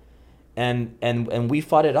COVID, and we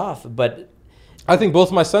fought it off. But I think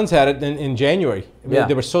both my sons had it in January. Yeah.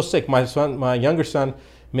 They were so sick. My younger son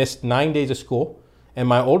missed 9 days of school, and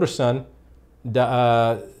my older son,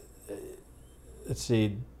 let's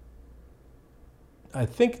see, I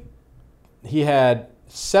think he had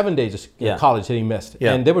 7 days of college that he missed.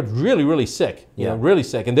 Yeah. And they were really, really sick. Yeah. Really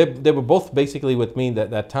sick. And they were both basically with me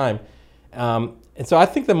that time. And so I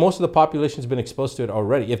think that most of the population has been exposed to it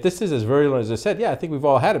already. If this is as virulent as I said, yeah, I think we've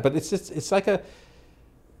all had it. But it's like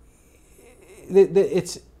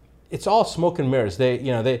it's all smoke and mirrors.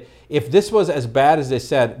 If this was as bad as they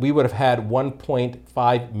said, we would have had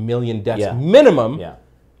 1.5 million deaths minimum. Yeah.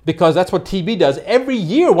 Because that's what TB does every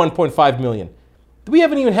year. 1.5 million. We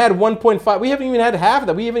haven't even had 1.5. We haven't even had half of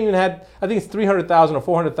that. We haven't even had, I think it's 300,000 or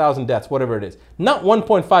 400,000 deaths, whatever it is. Not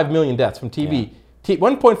 1.5 million deaths from TB. Yeah.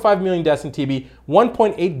 1.5 million deaths in TB,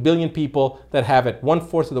 1.8 billion people that have it,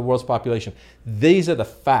 1/4 of the world's population. These are the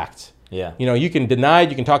facts. Yeah. You can deny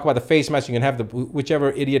it, you can talk about the face mask, you can have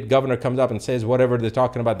whichever idiot governor comes up and says whatever they're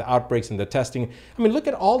talking about, the outbreaks and the testing. I mean, look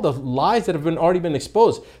at all the lies that have already been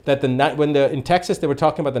exposed. That in Texas they were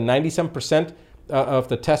talking about the 97% of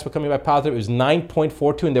the tests were coming back positive. It was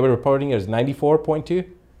 9.42, and they were reporting it was 94.2.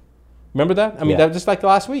 Remember that? I mean, that was just like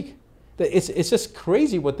last week. It's just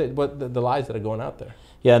crazy what the lies that are going out there.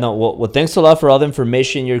 Yeah, no. Well, thanks a lot for all the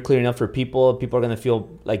information you're clearing up for people. People are going to feel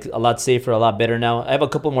like a lot safer, a lot better now. I have a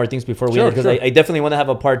couple more things before we end, because I definitely want to have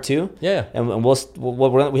a part 2. Yeah. And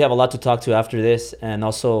we have a lot to talk to after this, and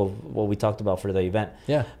also what we talked about for the event.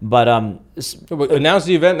 Yeah. But announce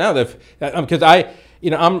the event now, because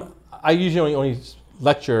I usually only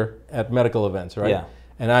lecture at medical events, right? Yeah.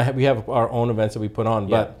 And we have our own events that we put on,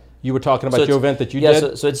 but. You were talking about your event that you did?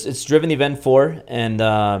 Yeah, so it's Driven Event 4, and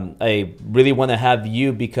I really want to have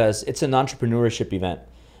you because it's an entrepreneurship event.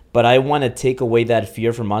 But I want to take away that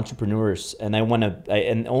fear from entrepreneurs, and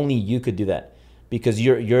and only you could do that, because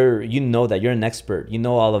you know that you're an expert, you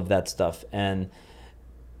know all of that stuff, and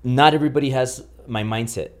not everybody has my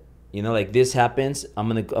mindset. Like this happens, I'm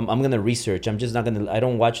gonna research. I'm just not gonna. I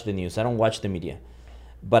don't watch the news. I don't watch the media,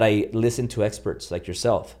 but I listen to experts like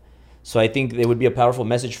yourself. So I think it would be a powerful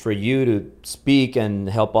message for you to speak and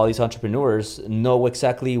help all these entrepreneurs know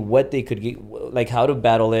exactly what they could get, like how to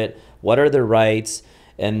battle it, what are their rights,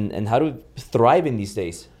 and how to thrive in these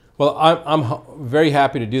days. Well, I'm very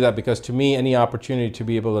happy to do that, because to me, any opportunity to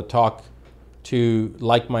be able to talk to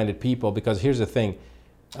like-minded people, because here's the thing,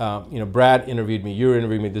 Brad interviewed me, you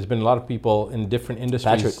interviewed me. There's been a lot of people in different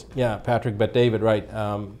industries. Patrick. Yeah, Patrick, but David, right?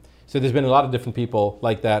 So there's been a lot of different people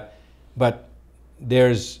like that, but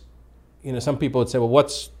there's some people would say, well,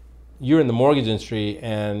 you're in the mortgage industry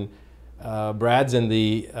and Brad's in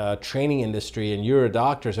the training industry and you're a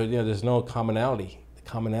doctor, so there's no commonality. The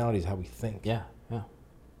commonality is how we think. Yeah.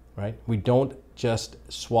 Right? We don't just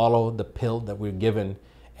swallow the pill that we're given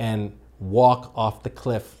and walk off the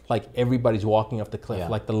cliff like everybody's walking off the cliff,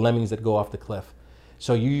 like the lemmings that go off the cliff.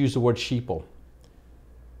 So you use the word sheeple.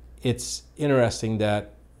 It's interesting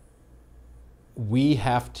that we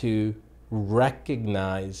have to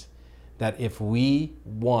recognize that if we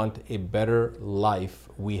want a better life,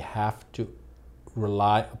 we have to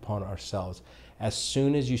rely upon ourselves. As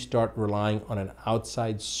soon as you start relying on an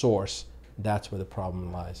outside source, that's where the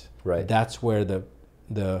problem lies. Right. That's where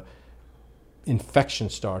the infection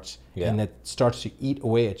starts, and it starts to eat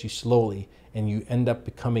away at you slowly, and you end up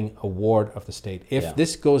becoming a ward of the state. If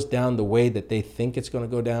this goes down the way that they think it's going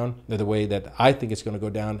to go down, or the way that I think it's going to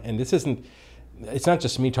go down, and it's not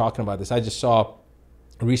just me talking about this. I just saw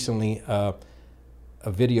recently a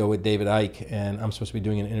video with David Icke, and I'm supposed to be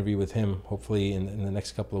doing an interview with him hopefully in the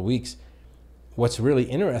next couple of weeks. What's really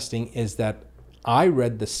interesting is that I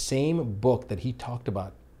read the same book that he talked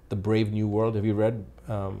about, The Brave New World. Have you read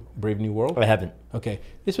Brave New World? I haven't. Okay.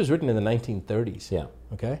 This was written in the 1930s. Yeah.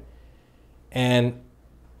 Okay. And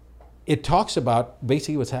it talks about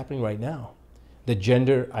basically what's happening right now. The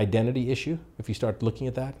gender identity issue, if you start looking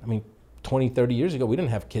at that. I mean, 20, 30 years ago, we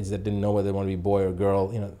didn't have kids that didn't know whether they want to be boy or girl.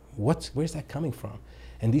 Where's that coming from?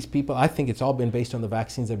 And these people, I think it's all been based on the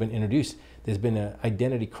vaccines that have been introduced. There's been an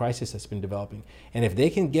identity crisis that's been developing. And if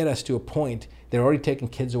they can get us to a point, they're already taking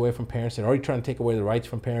kids away from parents, they're already trying to take away the rights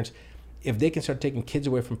from parents. If they can start taking kids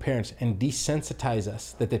away from parents and desensitize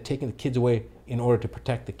us that they're taking the kids away in order to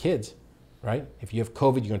protect the kids, right? If you have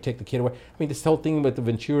COVID, you're going to take the kid away. I mean, this whole thing with the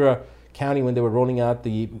Ventura County when they were rolling out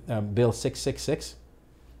the Bill 666,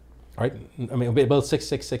 right? I mean, Bill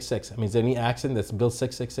 6666. I mean, is there any accident that's Bill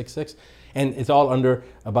 6666? And it's all under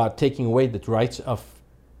about taking away the rights of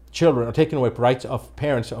children, or taking away rights of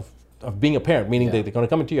parents of being a parent, meaning Yeah. they're going to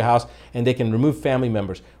come into your house and they can remove family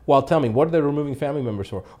members. Well, tell me, what are they removing family members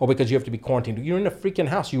for? Or because you have to be quarantined. You're in a freaking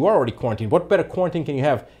house. You are already quarantined. What better quarantine can you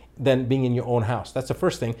have than being in your own house? That's the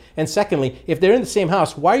first thing. And secondly, if they're in the same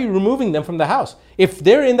house, why are you removing them from the house? If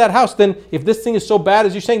they're in that house, then if this thing is so bad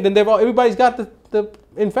as you're saying, then everybody's got the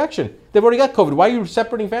infection. They've already got COVID. Why are you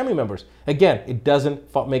separating family members? Again, it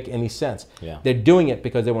doesn't make any sense. Yeah. They're doing it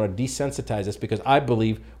because they want to desensitize us, because I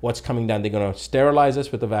believe what's coming down, they're going to sterilize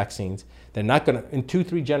us with the vaccines. They're not going to, in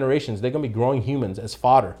 2-3 generations, they're going to be growing humans as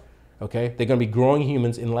fodder, okay? They're going to be growing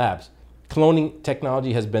humans in labs. Cloning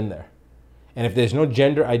technology has been there. And if there's no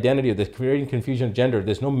gender identity, or there's creating confusion of gender,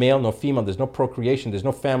 there's no male, no female, there's no procreation, there's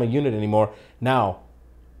no family unit anymore,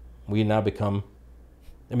 we now become,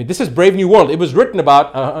 I mean, this is Brave New World. It was written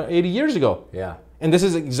about 80 years ago. Yeah. And this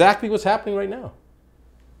is exactly what's happening right now.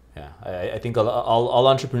 Yeah, I think all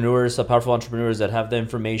entrepreneurs, powerful entrepreneurs that have the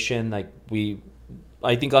information,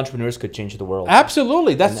 I think entrepreneurs could change the world.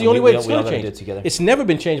 Absolutely. That's the only way it's going to change. Do it together. It's never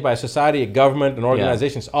been changed by a society, a government, an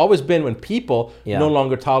organization. It's always been when people no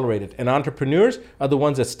longer tolerate it. And entrepreneurs are the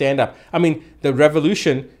ones that stand up. I mean, the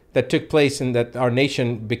revolution that took place and that our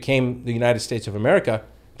nation became the United States of America,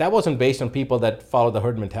 that wasn't based on people that follow the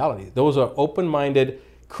herd mentality. Those are open-minded,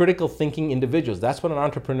 critical thinking individuals. That's what an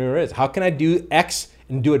entrepreneur is. How can I do X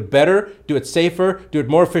and do it better, do it safer, do it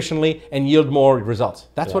more efficiently, and yield more results?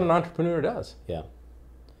 That's what an entrepreneur does. Yeah.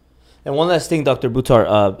 And one last thing, Dr. Buttar,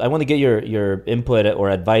 I want to get your input or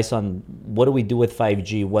advice on what do we do with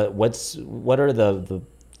 5G? What are the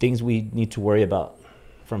things we need to worry about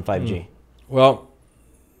from 5G? Well,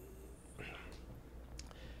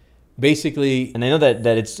 basically, and I know that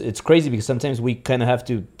it's crazy because sometimes we kind of have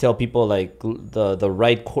to tell people like the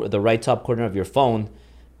right top corner of your phone,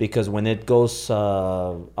 because when it goes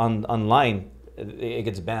online, it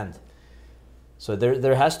gets banned. So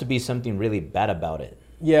there has to be something really bad about it.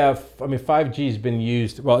 Yeah, I mean, 5G has been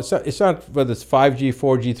used. Well, it's not whether it's 5G,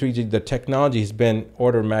 4G, 3G. The technology has been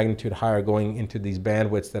order of magnitude higher, going into these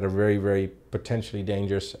bandwidths that are very, very potentially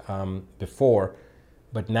dangerous before.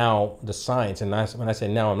 But now the science, and when I say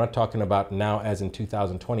now, I'm not talking about now as in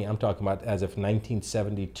 2020. I'm talking about as of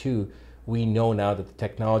 1972. We know now that the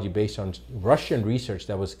technology, based on Russian research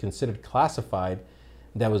that was considered classified,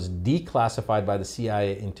 that was declassified by the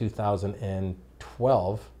CIA in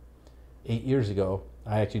 2012, 8 years ago.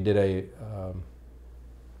 I actually did a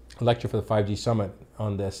lecture for the 5G Summit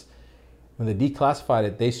on this. When they declassified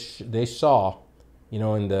it, they saw,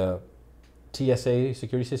 in the TSA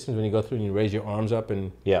security systems, when you go through and you raise your arms up,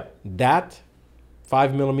 and that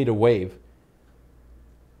 5 millimeter wave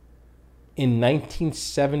in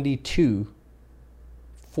 1972,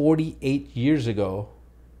 48 years ago,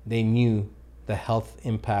 they knew the health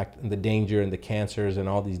impact and the danger and the cancers and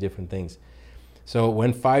all these different things. So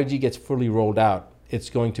when 5G gets fully rolled out, it's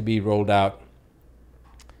going to be rolled out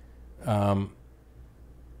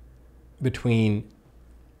between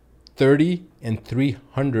 30 and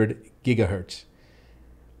 300 gigahertz.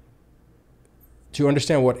 To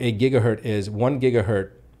understand what a gigahertz is, 1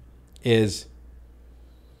 gigahertz is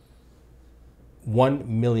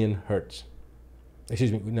 1 million hertz.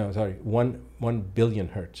 Excuse me, no, sorry, 1 billion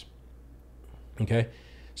hertz. Okay?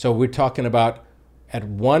 So we're talking about at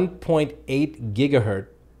 1.8 gigahertz,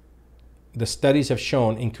 the studies have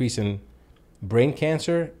shown increase in brain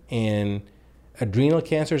cancer, in adrenal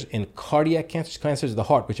cancers, in cardiac cancers, cancers of the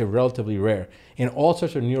heart, which are relatively rare, and all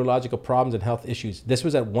sorts of neurological problems and health issues. This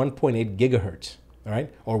was at 1.8 gigahertz, all right,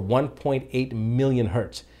 or 1.8 million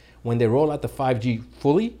hertz. When they roll out the 5G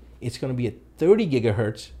fully, it's going to be at 30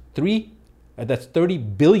 gigahertz, that's 30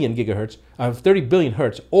 billion gigahertz, 30 billion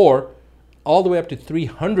hertz, or all the way up to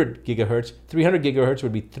 300 gigahertz. 300 gigahertz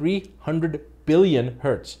would be 300 billion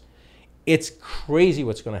hertz. It's crazy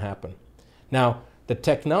what's going to happen. Now, the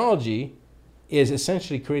technology is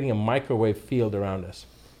essentially creating a microwave field around us.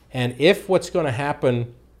 And if what's going to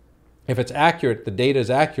happen, if it's accurate, the data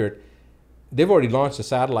is accurate, they've already launched the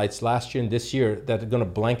satellites last year and this year that are going to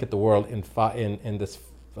blanket the world in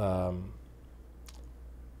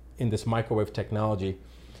this microwave technology.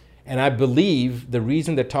 And I believe the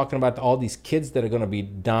reason they're talking about all these kids that are going to be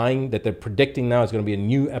dying, that they're predicting now is going to be a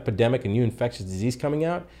new epidemic, a new infectious disease coming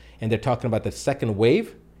out, and they're talking about the second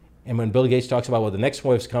wave. And when Bill Gates talks about, well, the next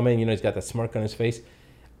wave's coming, he's got that smirk on his face.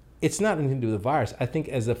 It's not anything to do with the virus. I think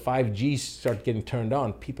as the 5G start getting turned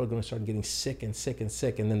on, people are going to start getting sick and sick and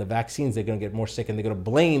sick. And then the vaccines, they're going to get more sick, and they're going to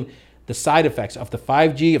blame the side effects of the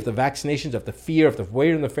 5G, of the vaccinations, of the fear, of the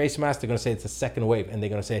wearing the face mask, they're going to say it's a second wave. And they're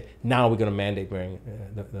going to say, now we're going to mandate wearing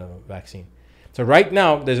the vaccine. So right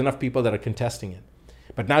now, there's enough people that are contesting it.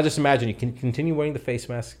 But now just imagine you can continue wearing the face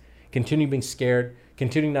mask, continue being scared,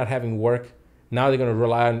 continue not having work. Now they're going to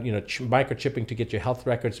rely on microchipping to get your health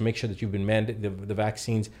records, to make sure that you've been mandated the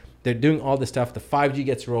vaccines. They're doing all this stuff. The 5G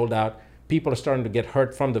gets rolled out. People are starting to get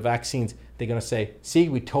hurt from the vaccines. They're going to say, see,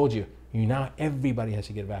 we told you. Now everybody has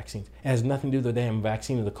to get vaccines. It has nothing to do with the damn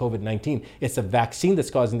vaccine of the COVID-19. It's the vaccine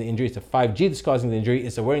that's causing the injury. It's the 5G that's causing the injury.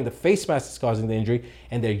 It's the wearing the face mask that's causing the injury.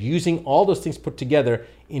 And they're using all those things put together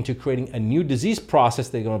into creating a new disease process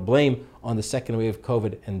they're going to blame on the second wave of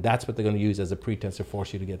COVID. And that's what they're going to use as a pretense to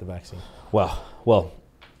force you to get the vaccine. Wow. Well,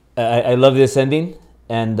 I love this ending.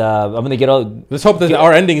 And I'm going to get all... Let's hope that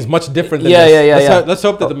our ending is much different than this. Let's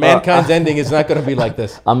hope that the mankind's ending is not going to be like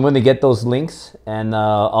this. I'm going to get those links and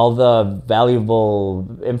all the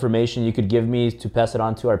valuable information you could give me to pass it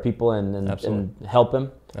on to our people and help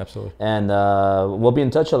them. Absolutely. And we'll be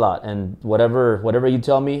in touch a lot. And whatever you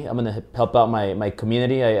tell me, I'm going to help out my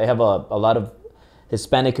community. I have a lot of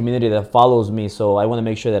Hispanic community that follows me, so I want to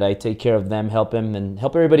make sure that I take care of them, help them, and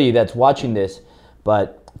help everybody that's watching this.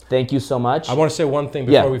 But thank you so much. I want to say one thing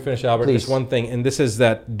before we finish, Albert. Please. Just one thing, and this is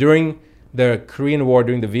that during the Korean War,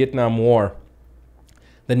 during the Vietnam War,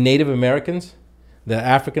 the Native Americans, the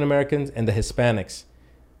African Americans, and the Hispanics,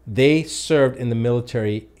 they served in the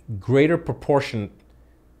military greater proportion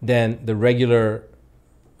than the regular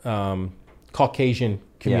Caucasian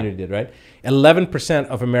community did, right? 11%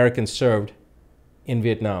 of Americans served in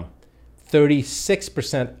Vietnam.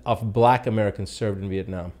 36% of Black Americans served in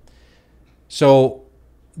Vietnam. So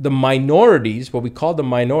the minorities, what we call the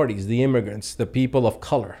minorities, the immigrants, the people of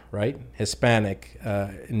color, right? Hispanic,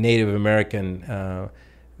 Native American,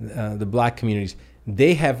 the Black communities,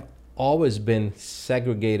 they have always been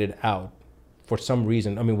segregated out for some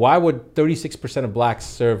reason. I mean, why would 36% of Blacks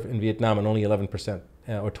serve in Vietnam and only 11%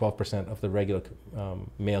 or 12% of the regular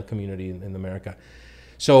male community in America?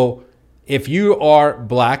 So if you are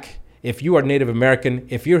Black, if you are Native American,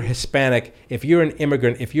 if you're Hispanic, if you're an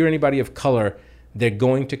immigrant, if you're anybody of color, they're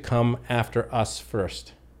going to come after us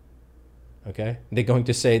first. Okay? They're going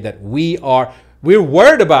to say that we're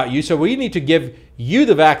worried about you, so we need to give you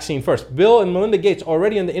the vaccine first. Bill and Melinda Gates,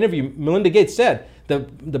 already in the interview, Melinda Gates said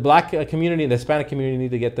the Black community and the Hispanic community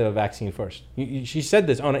need to get the vaccine first. She said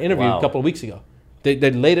this on an interview a couple of weeks ago. They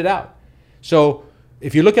laid it out. So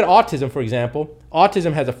if you look at autism, for example,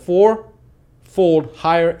 autism has a 4-fold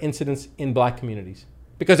higher incidence in Black communities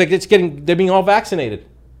because they're being all vaccinated.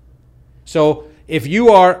 So if you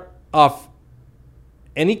are of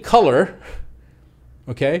any color,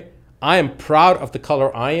 okay, I am proud of the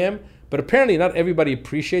color I am, but apparently not everybody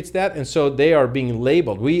appreciates that, and so they are being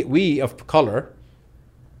labeled. We of color.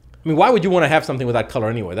 I mean, why would you want to have something without color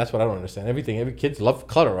anyway? That's what I don't understand. Every kids love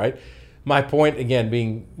color, right? My point again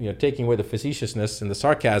being, taking away the facetiousness and the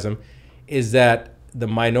sarcasm, is that the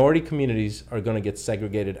minority communities are going to get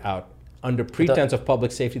segregated out under pretense of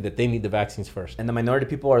public safety that they need the vaccines first. And the minority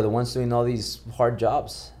people are the ones doing all these hard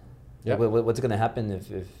jobs. Yeah. What's going to happen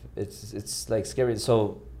if it's like scary?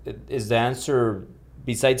 So is the answer,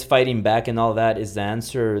 besides fighting back and all that, is the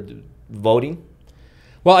answer voting?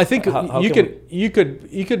 Well, I think you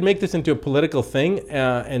could make this into a political thing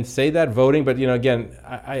and say that voting, but again,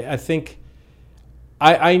 I think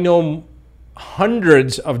I know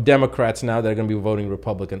hundreds of Democrats now that are going to be voting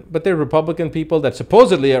Republican, but they're Republican people that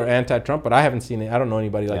supposedly are anti-Trump, but I haven't seen it. I don't know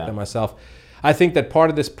anybody like that myself. I think that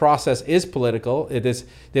part of this process is political.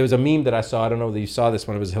 There was a meme that I saw. I don't know whether you saw this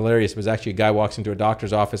one. It was hilarious. It was actually a guy walks into a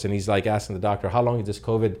doctor's office and he's like asking the doctor, how long is this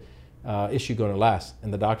COVID issue going to last?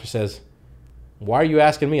 And the doctor says, why are you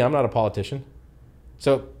asking me? I'm not a politician.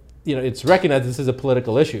 So, it's recognized this is a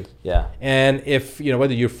political issue. Yeah. And if,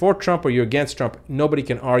 whether you're for Trump or you're against Trump, nobody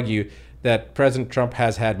can argue that President Trump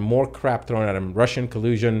has had more crap thrown at him. Russian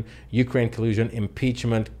collusion, Ukraine collusion,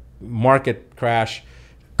 impeachment, market crash,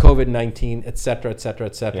 COVID-19, et cetera, et cetera,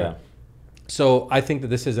 et cetera. Yeah. So I think that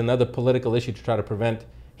this is another political issue to try to prevent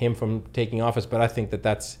him from taking office. But I think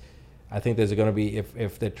there's going to be,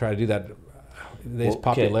 if they try to do that, his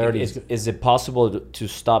popularity is it possible to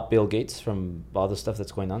stop Bill Gates from all the stuff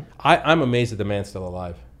that's going on? I'm amazed that the man's still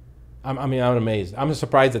alive. I'm amazed. I'm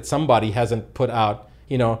surprised that somebody hasn't put out,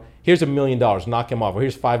 here's $1 million, knock him off, or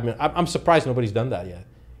here's $5 million. I'm surprised nobody's done that yet.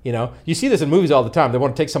 You see this in movies all the time. They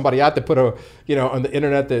want to take somebody out, they put on the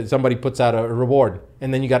internet that somebody puts out a reward,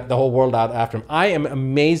 and then you got the whole world out after him. I am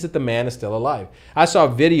amazed that the man is still alive. I saw a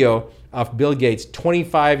video of Bill Gates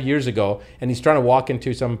 25 years ago, and he's trying to walk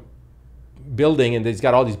into some building, and he's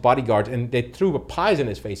got all these bodyguards, and they threw pies in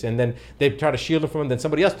his face, and then they tried to shield him from him. Then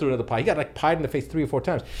somebody else threw another pie. He got like pied in the face 3 or 4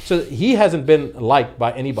 times. So he hasn't been liked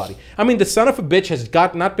by anybody. I mean, the son of a bitch has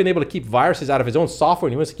not been able to keep viruses out of his own software,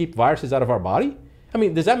 and he wants to keep viruses out of our body. I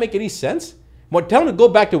mean, does that make any sense? Well, tell him to go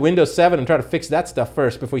back to Windows 7 and try to fix that stuff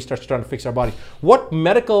first before he starts trying to fix our body. What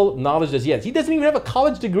medical knowledge does he have? He doesn't even have a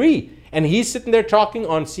college degree. And he's sitting there talking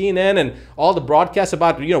on CNN and all the broadcasts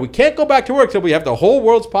about, we can't go back to work till we have the whole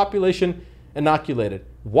world's population inoculated.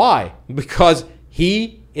 Why? Because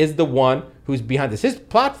he is the one who's behind this. His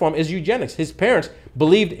platform is eugenics. His parents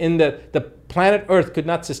believed in the planet Earth could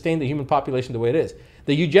not sustain the human population the way it is.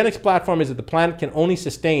 The eugenics platform is that the planet can only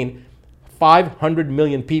sustain 500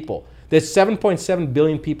 million people. There's 7.7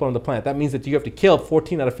 billion people on the planet. That means that you have to kill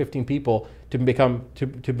 14 out of 15 people to become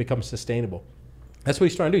sustainable. That's what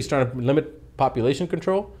he's trying to do. He's trying to limit population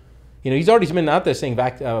control. He's already been out there saying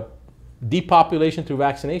depopulation through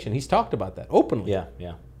vaccination. He's talked about that openly.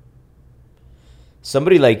 Yeah.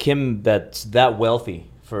 Somebody like him that's that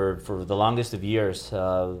wealthy for the longest of years,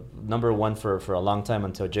 number one for a long time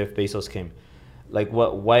until Jeff Bezos came. Like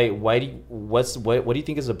what do you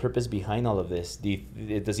think is the purpose behind all of this?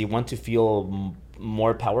 Does he want to feel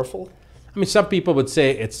more powerful? I mean, some people would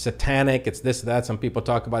say it's satanic, it's this, that. Some people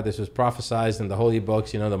talk about this was prophesized in the holy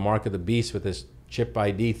books, the mark of the beast with this chip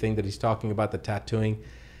ID thing that he's talking about, the tattooing.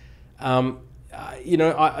 To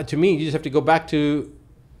me, you just have to go back to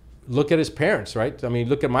look at his parents, right? I mean,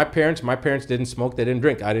 look at my parents. My parents didn't smoke, they didn't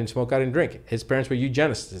drink. I didn't smoke, I didn't drink. His parents were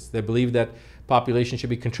eugenicists. They believed that population should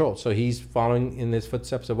be controlled. So he's following in his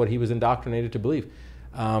footsteps of what he was indoctrinated to believe.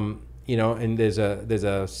 And there's a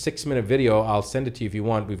 6-minute video. I'll send it to you if you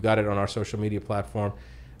want. We've got it on our social media platform.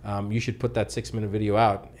 You should put that 6-minute video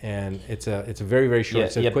out, and it's a very, very short.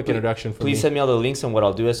 It's a quick introduction. Please send me all the links, and what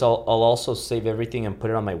I'll do is I'll also save everything and put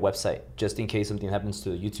it on my website, just in case something happens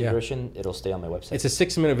to the YouTube version. It'll stay on my website. It's a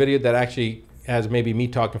 6-minute video that actually has maybe me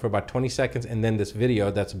talking for about 20 seconds, and then this video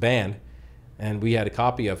that's banned. And we had a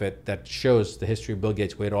copy of it that shows the history of Bill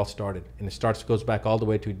Gates, where it all started. And it goes back all the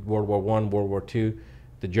way to World War I, World War II,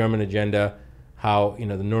 the German agenda, how, the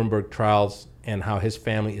Nuremberg trials, and how his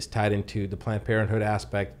family is tied into the Planned Parenthood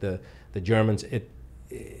aspect, the Germans.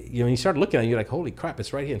 When you start looking at it, you're like, holy crap,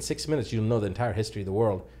 it's right here. In 6 minutes, you'll know the entire history of the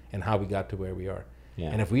world and how we got to where we are. Yeah.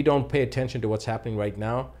 And if we don't pay attention to what's happening right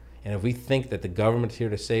now, and if we think that the government's here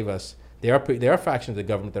to save us, there are factions of the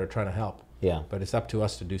government that are trying to help. Yeah. But it's up to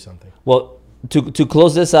us to do something. Well, to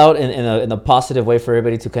close this out in a positive way for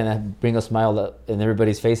everybody, to kind of bring a smile in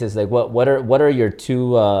everybody's faces, like what are your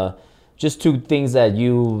two things that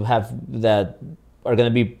you have that are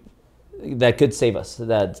going to be that could save us,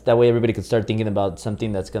 that way everybody could start thinking about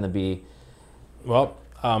something that's going to be. Well,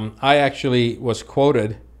 I actually was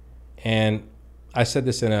quoted, and I said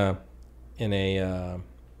this in a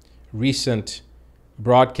recent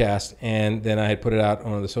broadcast, and then I had put it out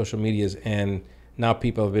on the social medias, and now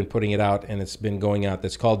people have been putting it out, and it's been going out.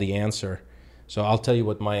 It's called The Answer. So I'll tell you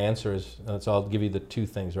what my answer is. So I'll give you the two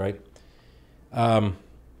things, right?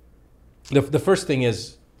 The first thing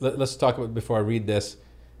is, let's talk about, before I read this,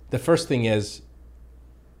 the first thing is,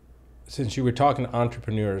 since you were talking to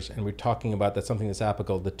entrepreneurs and we're talking about that's something that's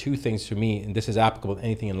applicable, the two things to me, and this is applicable to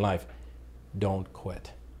anything in life, don't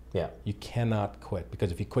quit. Yeah. You cannot quit,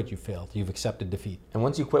 because if you quit, you failed. You've accepted defeat. And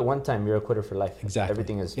once you quit one time, you're a quitter for life. Exactly.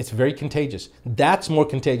 Everything is. It's very contagious. That's more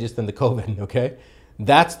contagious than the COVID, okay?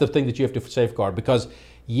 That's the thing that you have to safeguard, because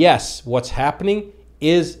yes, what's happening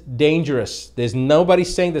is dangerous. There's nobody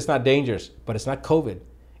saying that's not dangerous, but it's not COVID.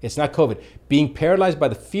 It's not COVID. Being paralyzed by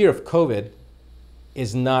the fear of COVID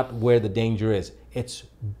is not where the danger is. It's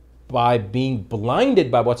by being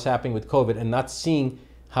blinded by what's happening with COVID and not seeing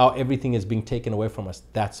how everything is being taken away from us.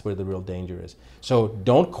 That's where the real danger is. So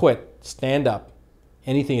don't quit. Stand up.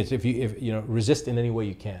 Anything is, if you resist in any way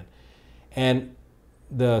you can. And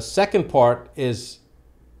the second part is,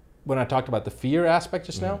 when I talked about the fear aspect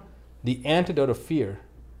just now, the antidote of fear,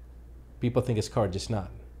 people think it's courage. It's not.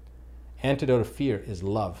 Antidote of fear is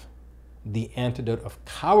love. The antidote of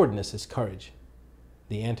cowardness is courage.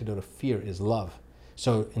 The antidote of fear is love.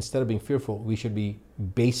 So instead of being fearful, we should be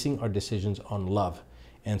basing our decisions on love.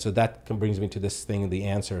 And so that brings me to this thing, The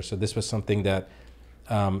Answer. So this was something that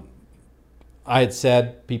I had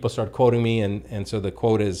said, people started quoting me, and so the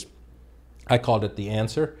quote is, I called it The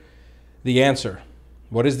Answer. The answer.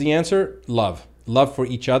 What is the answer? Love. Love for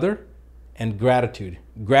each other and gratitude.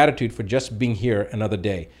 Gratitude for just being here another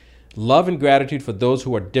day. Love and gratitude for those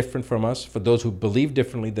who are different from us, for those who believe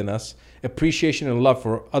differently than us. Appreciation and love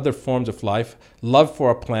for other forms of life. Love for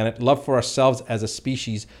our planet. Love for ourselves as a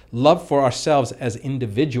species. Love for ourselves as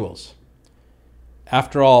individuals.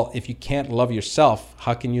 After all, if you can't love yourself,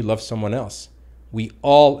 how can you love someone else? We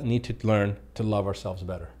all need to learn to love ourselves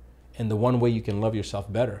better. And the one way you can love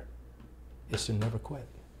yourself better is to never quit.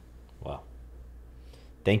 Wow.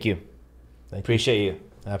 Thank you. Thank Appreciate you.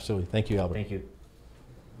 Absolutely. Thank you, Albert. Thank you.